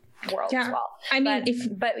world as well. I mean,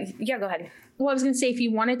 go ahead. Well, I was going to say, if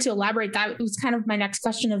you wanted to elaborate, that was kind of my next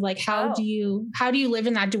question of like, how do you live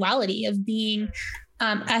in that duality of being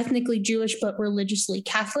ethnically Jewish but religiously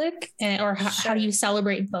Catholic, how do you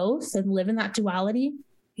celebrate both and live in that duality?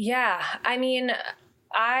 Yeah, I mean,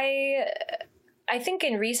 I think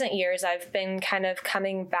in recent years I've been kind of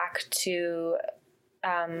coming back to,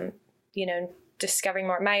 discovering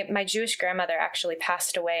more. My Jewish grandmother actually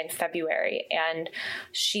passed away in February, and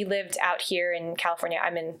she lived out here in California.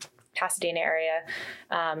 I'm in Pasadena area.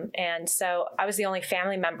 And so I was the only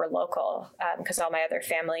family member local, because all my other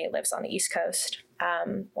family lives on the East Coast,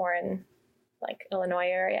 or in like Illinois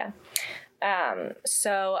area.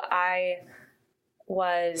 So I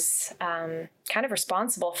was kind of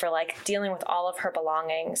responsible for like dealing with all of her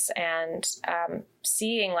belongings, and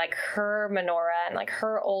seeing like her menorah and like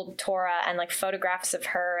her old Torah and like photographs of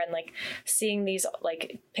her, and like seeing these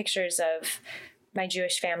like pictures of my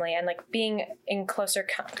Jewish family, and like being in closer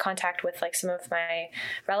contact with like some of my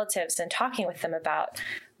relatives and talking with them about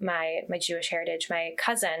my Jewish heritage. My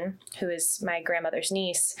cousin, who is my grandmother's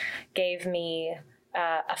niece, gave me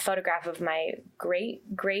a photograph of my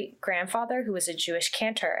great-great-grandfather, who was a Jewish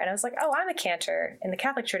cantor. And I was like, oh, I'm a cantor in the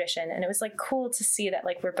Catholic tradition. And it was like cool to see that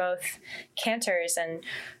like we're both cantors, and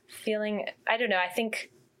feeling, I don't know,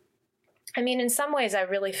 I mean, in some ways I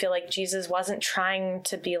really feel like Jesus wasn't trying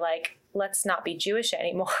to be like, let's not be Jewish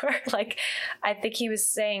anymore. Like, I think he was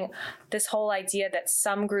saying this whole idea that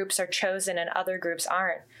some groups are chosen and other groups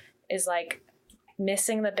aren't is like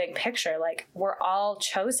missing the big picture. Like, we're all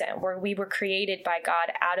chosen, we were created by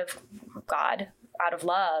God, out of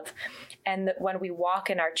love. And that when we walk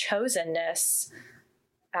in our chosenness,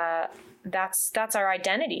 that's our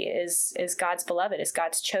identity, is God's beloved, is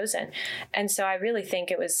God's chosen. And so I really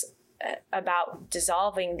think it was about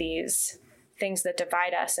dissolving these things that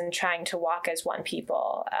divide us and trying to walk as one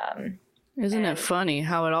people. Isn't it funny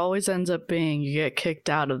how it always ends up being you get kicked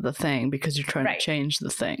out of the thing because you're trying to change the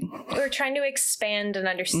thing. We're trying to expand an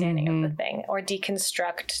understanding of the thing, or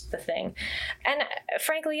deconstruct the thing. And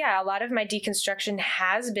frankly, a lot of my deconstruction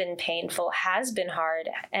has been painful, has been hard.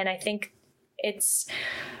 And I think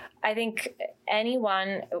I think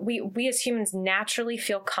we as humans naturally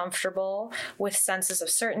feel comfortable with senses of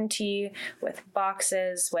certainty, with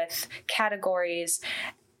boxes, with categories.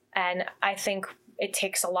 And I think it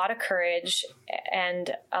takes a lot of courage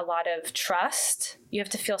and a lot of trust. You have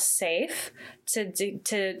to feel safe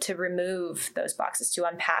to remove those boxes, to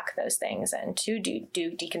unpack those things, and to do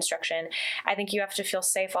deconstruction. I think you have to feel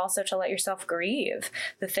safe also to let yourself grieve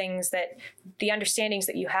the understandings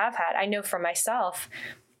that you have had. I know for myself,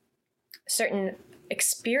 certain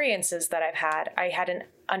experiences that I've had, I had an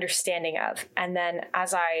understanding of. And then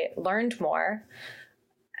as I learned more,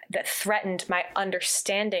 that threatened my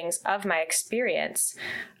understandings of my experience,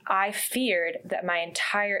 I feared that my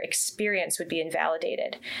entire experience would be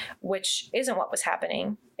invalidated, which isn't what was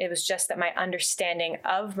happening. It was just that my understanding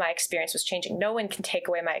of my experience was changing. No one can take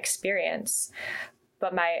away my experience,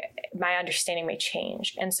 but my understanding may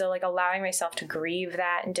change. And so like allowing myself to grieve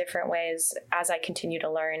that in different ways as I continue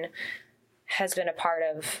to learn has been a part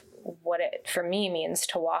of what it for me means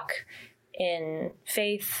to walk in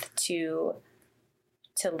faith, to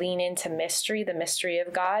lean into mystery, the mystery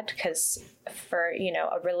of God, because for,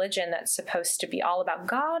 a religion that's supposed to be all about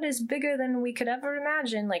God is bigger than we could ever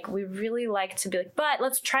imagine. Like we really like to be like, but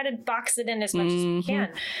let's try to box it in as much as we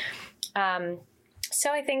can.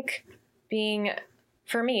 So I think being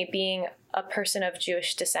a person of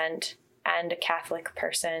Jewish descent and a Catholic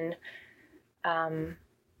person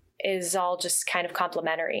is all just kind of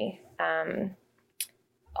complementary.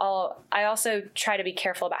 I also try to be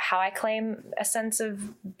careful about how I claim a sense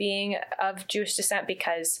of being of Jewish descent,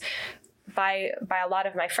 because by a lot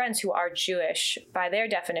of my friends who are Jewish, by their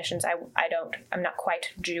definitions, I'm not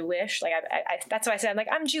quite Jewish. Like I that's why I said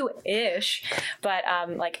I'm Jewish, but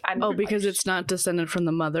I'm because it's not descended from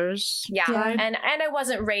the mothers. Yeah. And I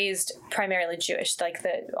wasn't raised primarily Jewish. Like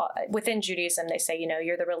within Judaism, they say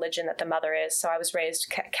you're the religion that the mother is. So I was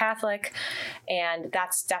raised Catholic, and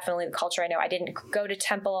that's definitely the culture I know. I didn't go to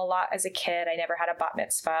temple a lot as a kid. I never had a bat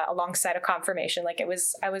mitzvah alongside a confirmation.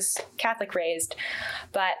 I was Catholic raised,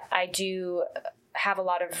 but I do have a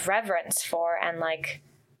lot of reverence for and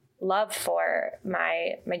love for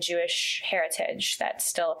my Jewish heritage that's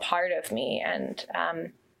still a part of me. And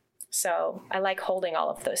so I like holding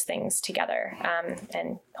all of those things together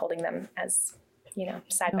and holding them as,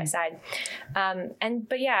 side by side.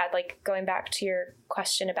 But yeah, going back to your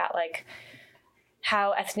question about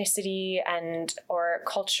how ethnicity or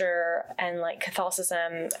culture and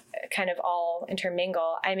Catholicism kind of all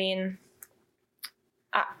intermingle. I mean,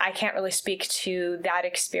 I can't really speak to that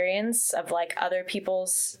experience of other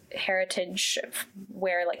people's heritage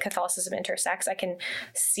where Catholicism intersects. I can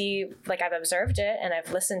see, I've observed it and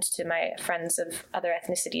I've listened to my friends of other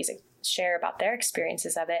ethnicities share about their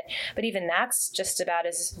experiences of it. But even that's just about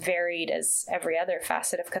as varied as every other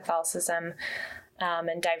facet of Catholicism,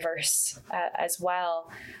 and diverse as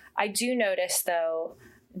well. I do notice though,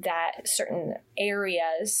 that certain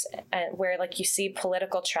areas where you see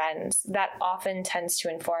political trends, that often tends to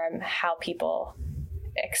inform how people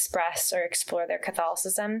express or explore their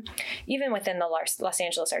Catholicism. Even within the Los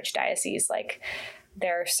Angeles Archdiocese,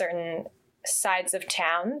 there are certain sides of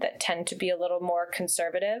town that tend to be a little more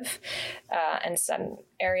conservative, and some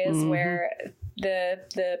areas where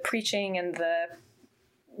the preaching and the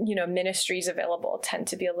ministries available tend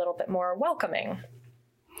to be a little bit more welcoming.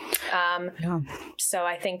 So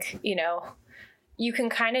I think, you can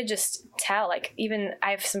kind of just tell, even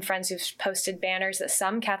I have some friends who've posted banners that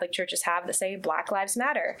some Catholic churches have that say Black Lives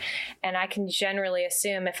Matter. And I can generally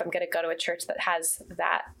assume if I'm going to go to a church that has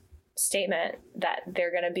that statement, that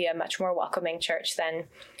they're going to be a much more welcoming church than,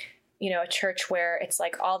 a church where it's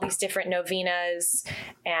all these different novenas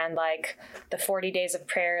and the 40 days of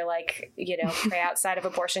prayer, pray outside of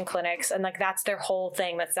abortion clinics. And that's their whole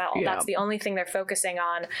thing. That's the only thing they're focusing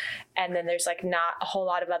on. And then there's not a whole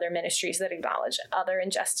lot of other ministries that acknowledge other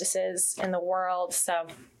injustices in the world. So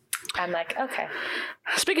I'm okay.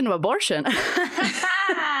 Speaking of abortion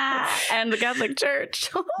and the Catholic Church.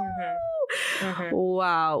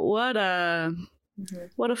 Wow. What a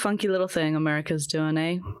funky little thing America's doing,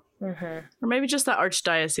 eh? Or maybe just the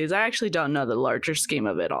Archdiocese. I actually don't know the larger scheme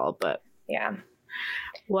of it all, but yeah,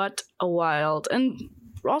 what a wild. And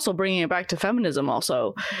also bringing it back to feminism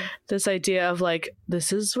also, this idea of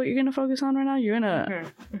this is what you're going to focus on right now. You're going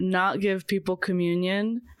to not give people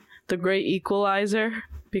communion, the great equalizer,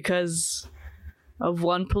 because of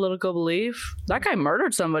one political belief. That guy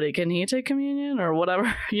murdered somebody. Can he take communion or whatever,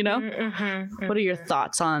 What are your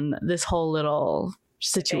thoughts on this whole little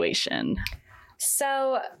situation?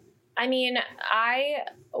 So, I mean, I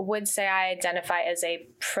would say I identify as a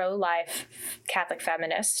pro-life Catholic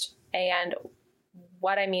feminist, and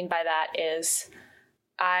what I mean by that is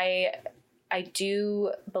I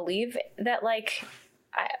do believe that like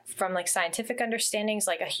from like scientific understandings,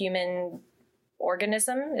 like a human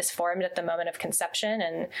organism is formed at the moment of conception,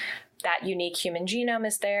 and that unique human genome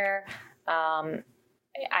is there.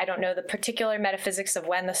 I don't know the particular metaphysics of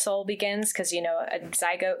when the soul begins, because, you know, a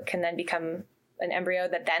zygote can then become an embryo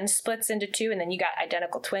that then splits into two, and then you got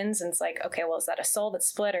identical twins, and it's like, okay, well, is that a soul that's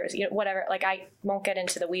split, or is, you know, whatever. Like, I won't get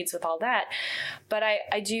into the weeds with all that, but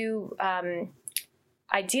I do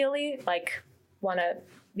ideally like want to,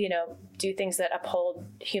 you know, do things that uphold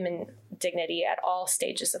human dignity at all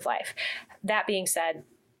stages of life. That being said,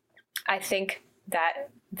 I think that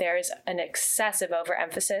there's an excessive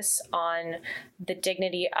overemphasis on the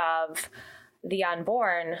dignity of the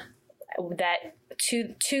unborn, that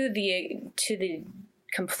to the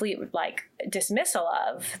complete like dismissal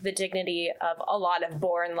of the dignity of a lot of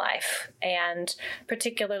born life, and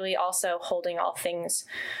particularly also holding all things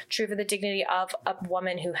true for the dignity of a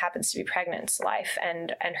woman who happens to be pregnant's life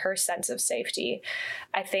and her sense of safety.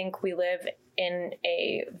 I think we live in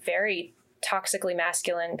a very toxically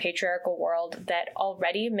masculine patriarchal world that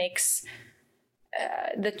already makes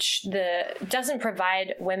doesn't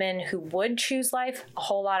provide women who would choose life a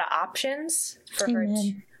whole lot of options for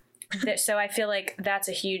Amen. Her. So I feel like that's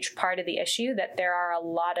a huge part of the issue, that there are a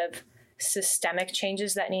lot of systemic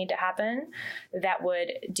changes that need to happen that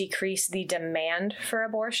would decrease the demand for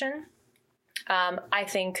abortion. I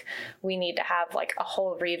think we need to have like a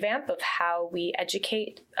whole revamp of how we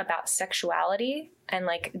educate about sexuality and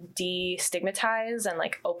like destigmatize and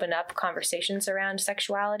like open up conversations around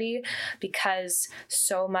sexuality, because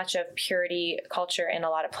so much of purity culture in a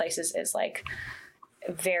lot of places is like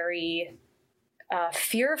very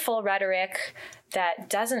fearful rhetoric that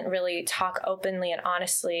doesn't really talk openly and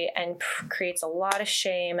honestly, and creates a lot of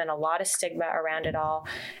shame and a lot of stigma around it all.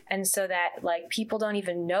 And so that like people don't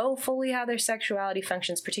even know fully how their sexuality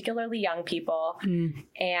functions, particularly young people.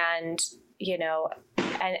 And, you know,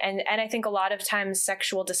 and I think a lot of times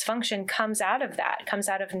sexual dysfunction comes out of that, comes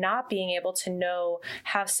out of not being able to know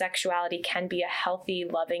how sexuality can be a healthy,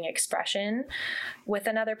 loving expression with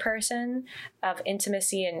another person of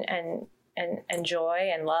intimacy and joy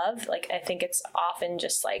and love. Like, I think it's often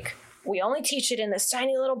just like, we only teach it in this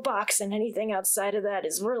tiny little box, and anything outside of that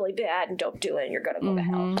is really bad and don't do it and you're going to go to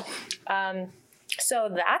hell. So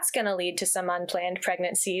that's going to lead to some unplanned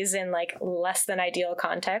pregnancies in like less than ideal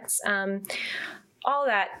contexts. All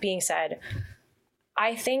that being said,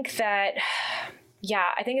 I think that, yeah,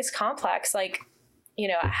 I think it's complex. Like, you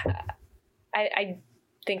know, I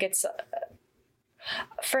think it's,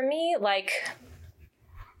 for me, like,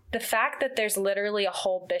 the fact that there's literally a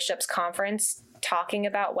whole bishops' conference talking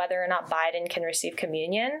about whether or not Biden can receive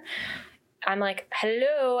communion, I'm like,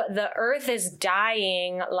 hello, the earth is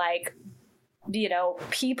dying. Like, you know,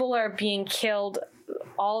 people are being killed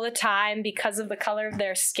all the time because of the color of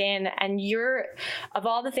their skin. And of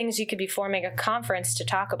all the things you could be forming a conference to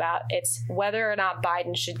talk about, it's whether or not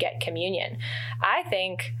Biden should get communion. I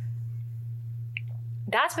think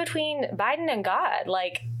that's between Biden and God.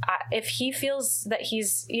 Like, if he feels that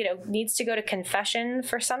he's, you know, needs to go to confession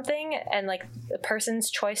for something, and like the person's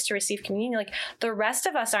choice to receive communion, like the rest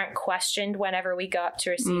of us aren't questioned whenever we go up to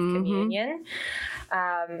receive communion.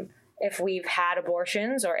 If we've had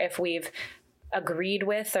abortions, or if we've agreed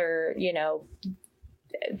with, or, you know,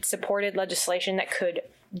 supported legislation that could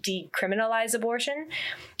decriminalize abortion.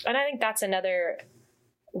 And I think that's another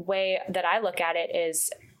way that I look at it is,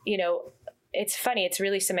 you know, it's funny, it's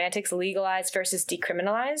really semantics, legalized versus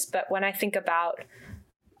decriminalized. But when I think about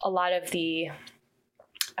a lot of the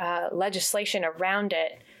legislation around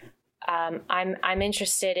it, I'm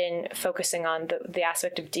interested in focusing on the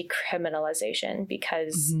aspect of decriminalization,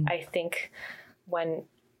 because I think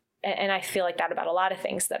and I feel like that about a lot of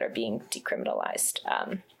things that are being decriminalized.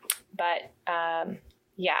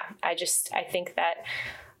 Yeah, I think that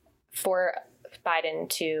for Biden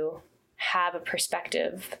to have a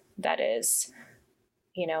perspective that is,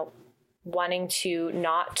 you know, wanting to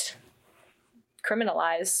not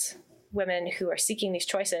criminalize women who are seeking these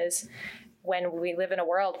choices, when we live in a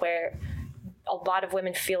world where a lot of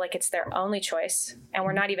women feel like it's their only choice, and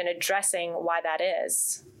we're not even addressing why that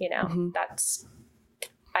is, you know,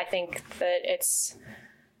 I think that it's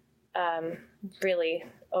really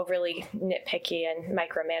overly nitpicky and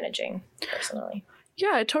micromanaging, personally.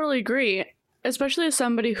 Yeah, I totally agree. Especially as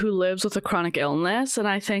somebody who lives with a chronic illness. And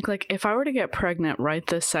I think, like, if I were to get pregnant right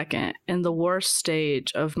this second in the worst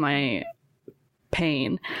stage of my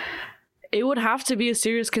pain, it would have to be a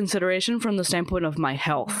serious consideration from the standpoint of my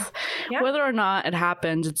health. Yeah. Whether or not it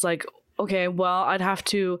happens, it's like, okay, well, I'd have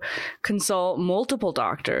to consult multiple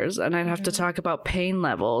doctors, and I'd have to talk about pain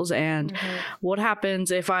levels and what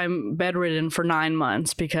happens if I'm bedridden for 9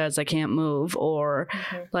 months because I can't move, or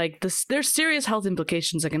like this. There's serious health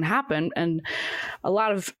implications that can happen, and a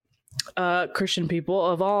lot of Christian people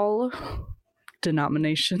of all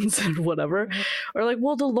denominations and whatever are like,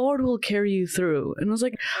 well, the Lord will carry you through. And I was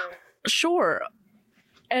like, sure.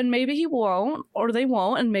 And maybe he won't, or they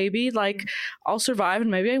won't, and maybe like I'll survive and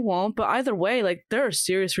maybe I won't, but either way, like there are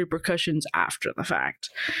serious repercussions after the fact.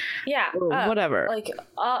 Yeah. Or whatever. Like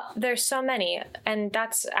there's so many, and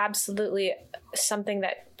that's absolutely something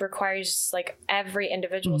that requires like every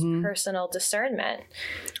individual's personal discernment.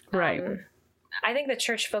 Right. I think the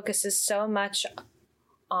church focuses so much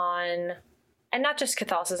on, and not just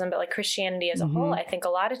Catholicism, but like Christianity as a whole. I think a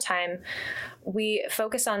lot of time we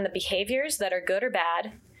focus on the behaviors that are good or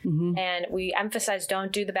bad, and we emphasize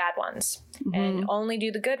don't do the bad ones and only do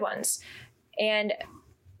the good ones. And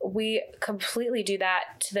we completely do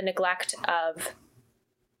that to the neglect of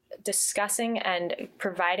discussing and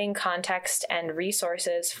providing context and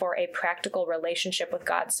resources for a practical relationship with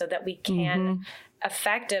God so that we can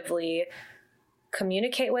effectively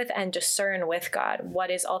communicate with and discern with God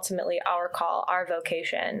what is ultimately our call, our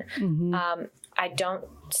vocation. I don't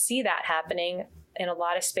see that happening in a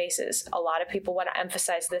lot of spaces. A lot of people want to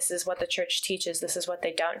emphasize this is what the church teaches, this is what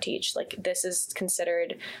they don't teach. Like this is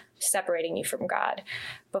considered separating you from God.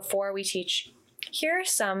 Before we teach, here are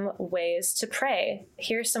some ways to pray.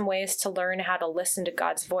 Here's some ways to learn how to listen to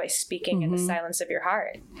God's voice speaking in the silence of your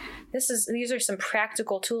heart. These are some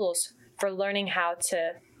practical tools for learning how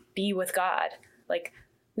to be with God. Like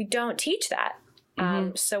we don't teach that.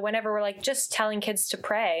 So whenever we're like just telling kids to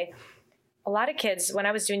pray, a lot of kids, when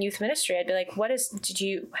I was doing youth ministry, I'd be like,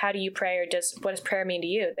 how do you pray? Or what does prayer mean to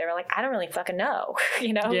you? They were like, I don't really fucking know.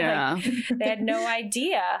 Like, they had no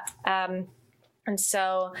idea. And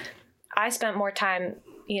so I spent more time,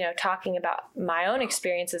 talking about my own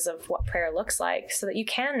experiences of what prayer looks like so that you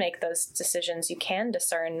can make those decisions. You can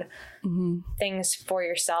discern things for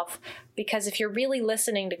yourself, because if you're really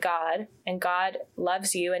listening to God and God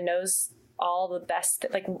loves you and knows all the best,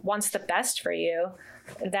 like wants the best for you,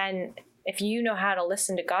 then if you know how to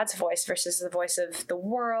listen to God's voice versus the voice of the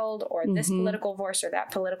world or this political voice or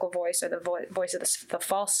that political voice or the voice of the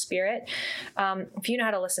false spirit, if you know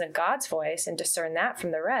how to listen to God's voice and discern that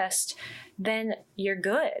from the rest, then you're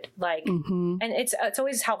good. Like, and it's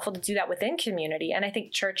always helpful to do that within community. And I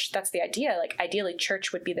think church, that's the idea. Like ideally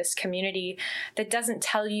church would be this community that doesn't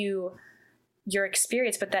tell you your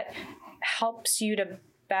experience, but that helps you to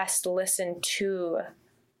best listen to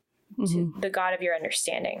the God of your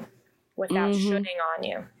understanding without shooting on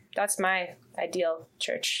you. That's my ideal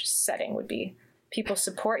church setting, would be people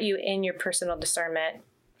support you in your personal discernment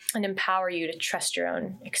and empower you to trust your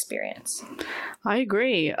own experience. I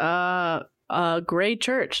agree. A gray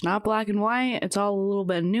church, not black and white. It's all a little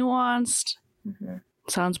bit nuanced.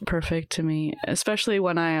 Sounds perfect to me, especially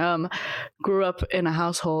when I grew up in a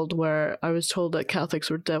household where I was told that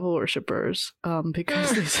Catholics were devil worshippers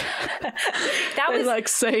because they're like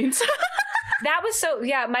saints. That was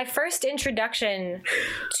my first introduction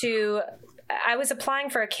to, I was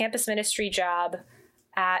applying for a campus ministry job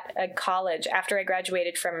at a college after I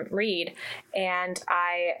graduated from Reed, and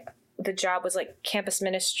the job was like campus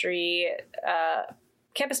minister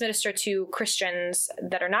to Christians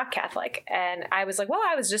that are not Catholic. And I was like, well,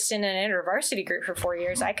 I was just in an intervarsity group for 4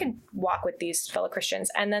 years. I could walk with these fellow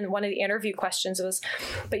Christians. And then one of the interview questions was,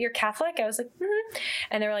 but you're Catholic? I was like,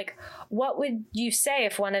 And they were like, what would you say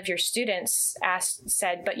if one of your students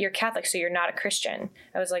said, but you're Catholic, so you're not a Christian?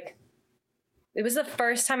 I was like, it was the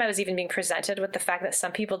first time I was even being presented with the fact that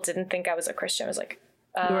some people didn't think I was a Christian. I was like,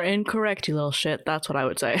 you're incorrect, you little shit. That's what I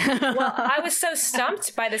would say. Well, I was so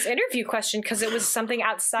stumped by this interview question because it was something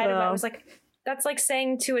outside of it. I was like, that's like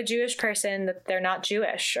saying to a Jewish person that they're not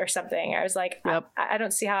Jewish or something. I was like, I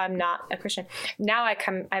don't see how I'm not a Christian. Now I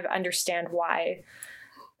understand why.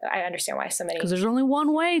 I understand why so many. Because there's only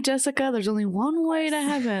one way, Jessica. There's only one way to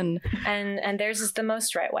heaven. And theirs is the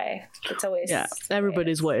most right way. It's always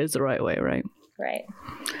everybody's way is the right way, right? Right.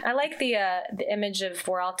 I like the image of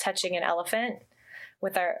we're all touching an elephant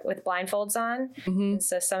with blindfolds on. And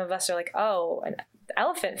so some of us are like, oh, an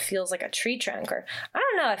elephant feels like a tree trunk, or I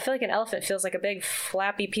don't know, I feel like an elephant feels like a big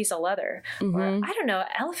flappy piece of leather, or I don't know, an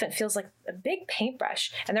elephant feels like a big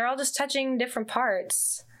paintbrush, and they're all just touching different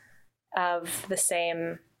parts of the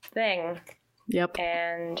same thing. Yep.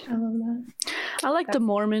 And I love that. I like the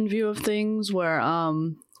Mormon view of things where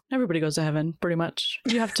Everybody goes to heaven, pretty much.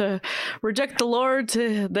 You have to reject the Lord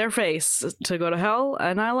to their face to go to hell,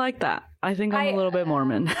 and I like that. I think I'm a little bit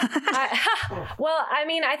Mormon. Well, I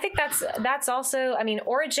mean, I think that's also, I mean,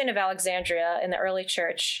 Origen of Alexandria in the early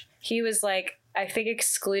church, he was like, I think,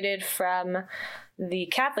 excluded from the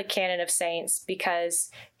Catholic canon of saints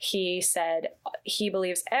because he said he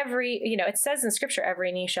believes it says in scripture,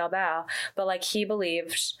 every knee shall bow, but like he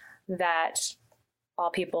believed that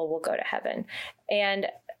all people will go to heaven. And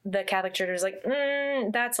the Catholic Church was like,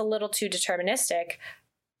 that's a little too deterministic.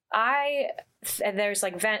 There's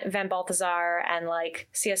like Van Balthasar and like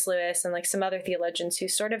C.S. Lewis and like some other theologians who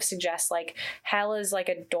sort of suggest like hell is like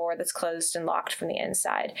a door that's closed and locked from the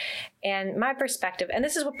inside. And my perspective, and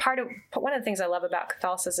this is one of the things I love about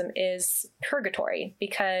Catholicism, is purgatory,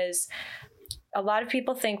 because a lot of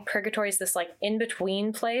people think purgatory is this like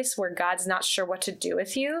in-between place where God's not sure what to do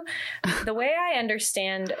with you. The way I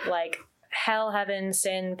understand like hell, heaven,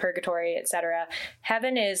 sin, purgatory, etc.,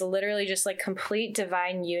 heaven is literally just like complete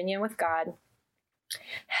divine union with God.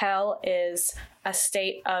 Hell is a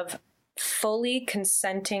state of fully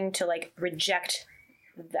consenting to like reject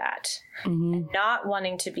that, and not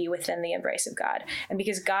wanting to be within the embrace of God. And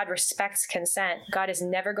because God respects consent, God is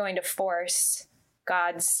never going to force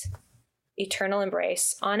God's eternal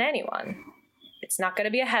embrace on anyone. It's not going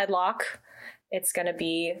to be a headlock. It's going to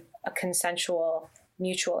be a consensual,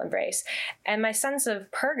 mutual embrace. And my sense of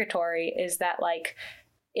purgatory is that like,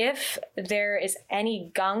 if there is any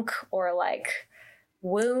gunk or like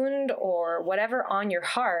wound or whatever on your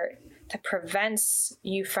heart that prevents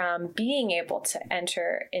you from being able to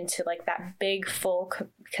enter into like that big, full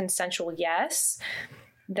consensual yes,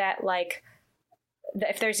 that like,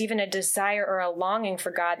 if there's even a desire or a longing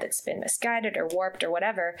for God that's been misguided or warped or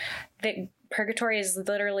whatever, that purgatory is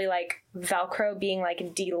literally like Velcro being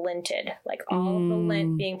like delinted, like all of the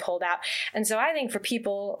lint being pulled out. And so I think for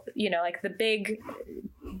people, like the big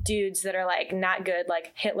dudes that are like not good,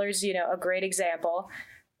 like Hitler's, a great example,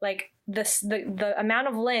 like the amount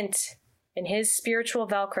of lint in his spiritual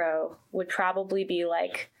Velcro would probably be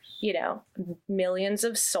like, millions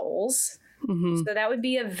of souls. So that would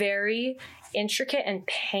be a very intricate and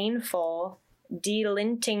painful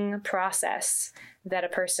delinting process that a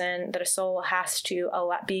soul has to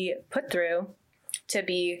be put through to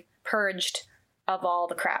be purged of all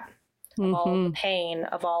the crap, of all the pain,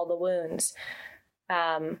 of all the wounds.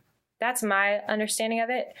 That's my understanding of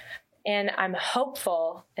it. And I'm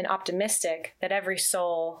hopeful and optimistic that every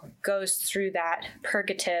soul goes through that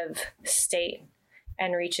purgative state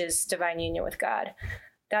and reaches divine union with God.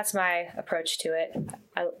 That's my approach to it.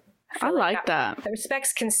 I like that. That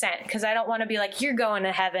respects consent, because I don't want to be like, you're going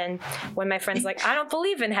to heaven, when my friend's like, I don't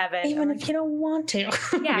believe in heaven. Even if you don't want to.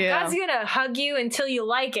 Yeah, God's gonna hug you until you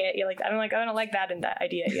like it. You're like, I don't like that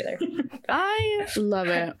idea either. I love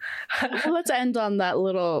it. Well, let's end on that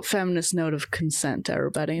little feminist note of consent,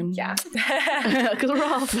 everybody. Yeah. Because we're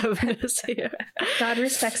all feminists here. God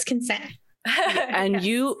respects consent. And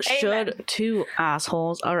you should too,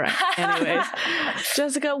 assholes. All right. Anyways,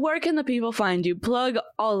 Jessica, where can the people find you? Plug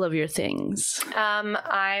all of your things. I'm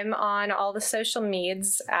on all the social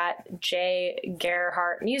medias at J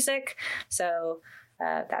Gerhardt Music. So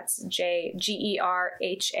that's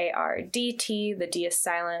JGERHARDT. The D is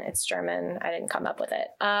silent. It's German. I didn't come up with it.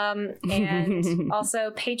 And also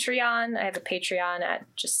Patreon. I have a Patreon at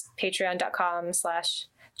just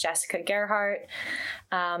patreon.com/Jessica Gerhardt.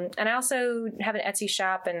 And I also have an Etsy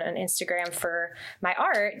shop and an Instagram for my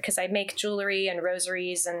art, because I make jewelry and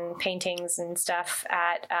rosaries and paintings and stuff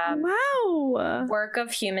at Work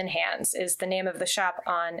of Human Hands is the name of the shop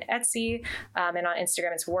on Etsy. And on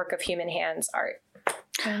Instagram, it's Work of Human Hands Art.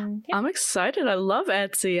 I'm excited. I love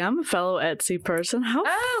Etsy. I'm a fellow Etsy person. How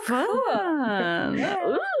fun. Cool. Yeah.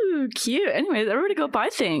 Ooh, cute. Anyways, everybody go buy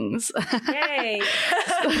things. Yay.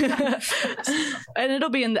 And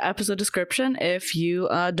it'll be in the episode description if you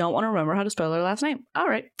don't want to remember how to spell her last name. All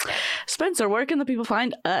right. Spencer, where can the people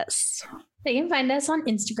find us? They can find us on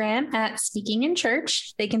Instagram at Speaking in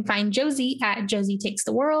Church. They can find Josie at Josie Takes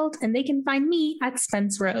the World. And they can find me at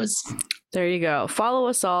Spence Rose. There you go. Follow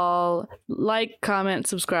us all. Like, comment,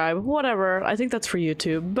 subscribe, whatever. I think that's for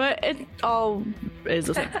YouTube, but it all is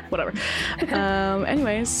the same. Whatever.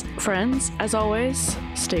 Anyways, friends, as always,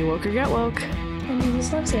 stay woke or get woke. And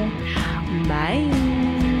Jesus loves you. Bye.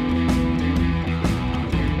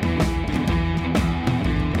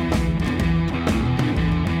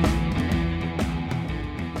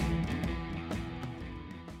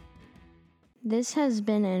 This has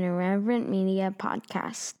been an Irreverent Media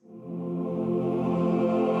podcast.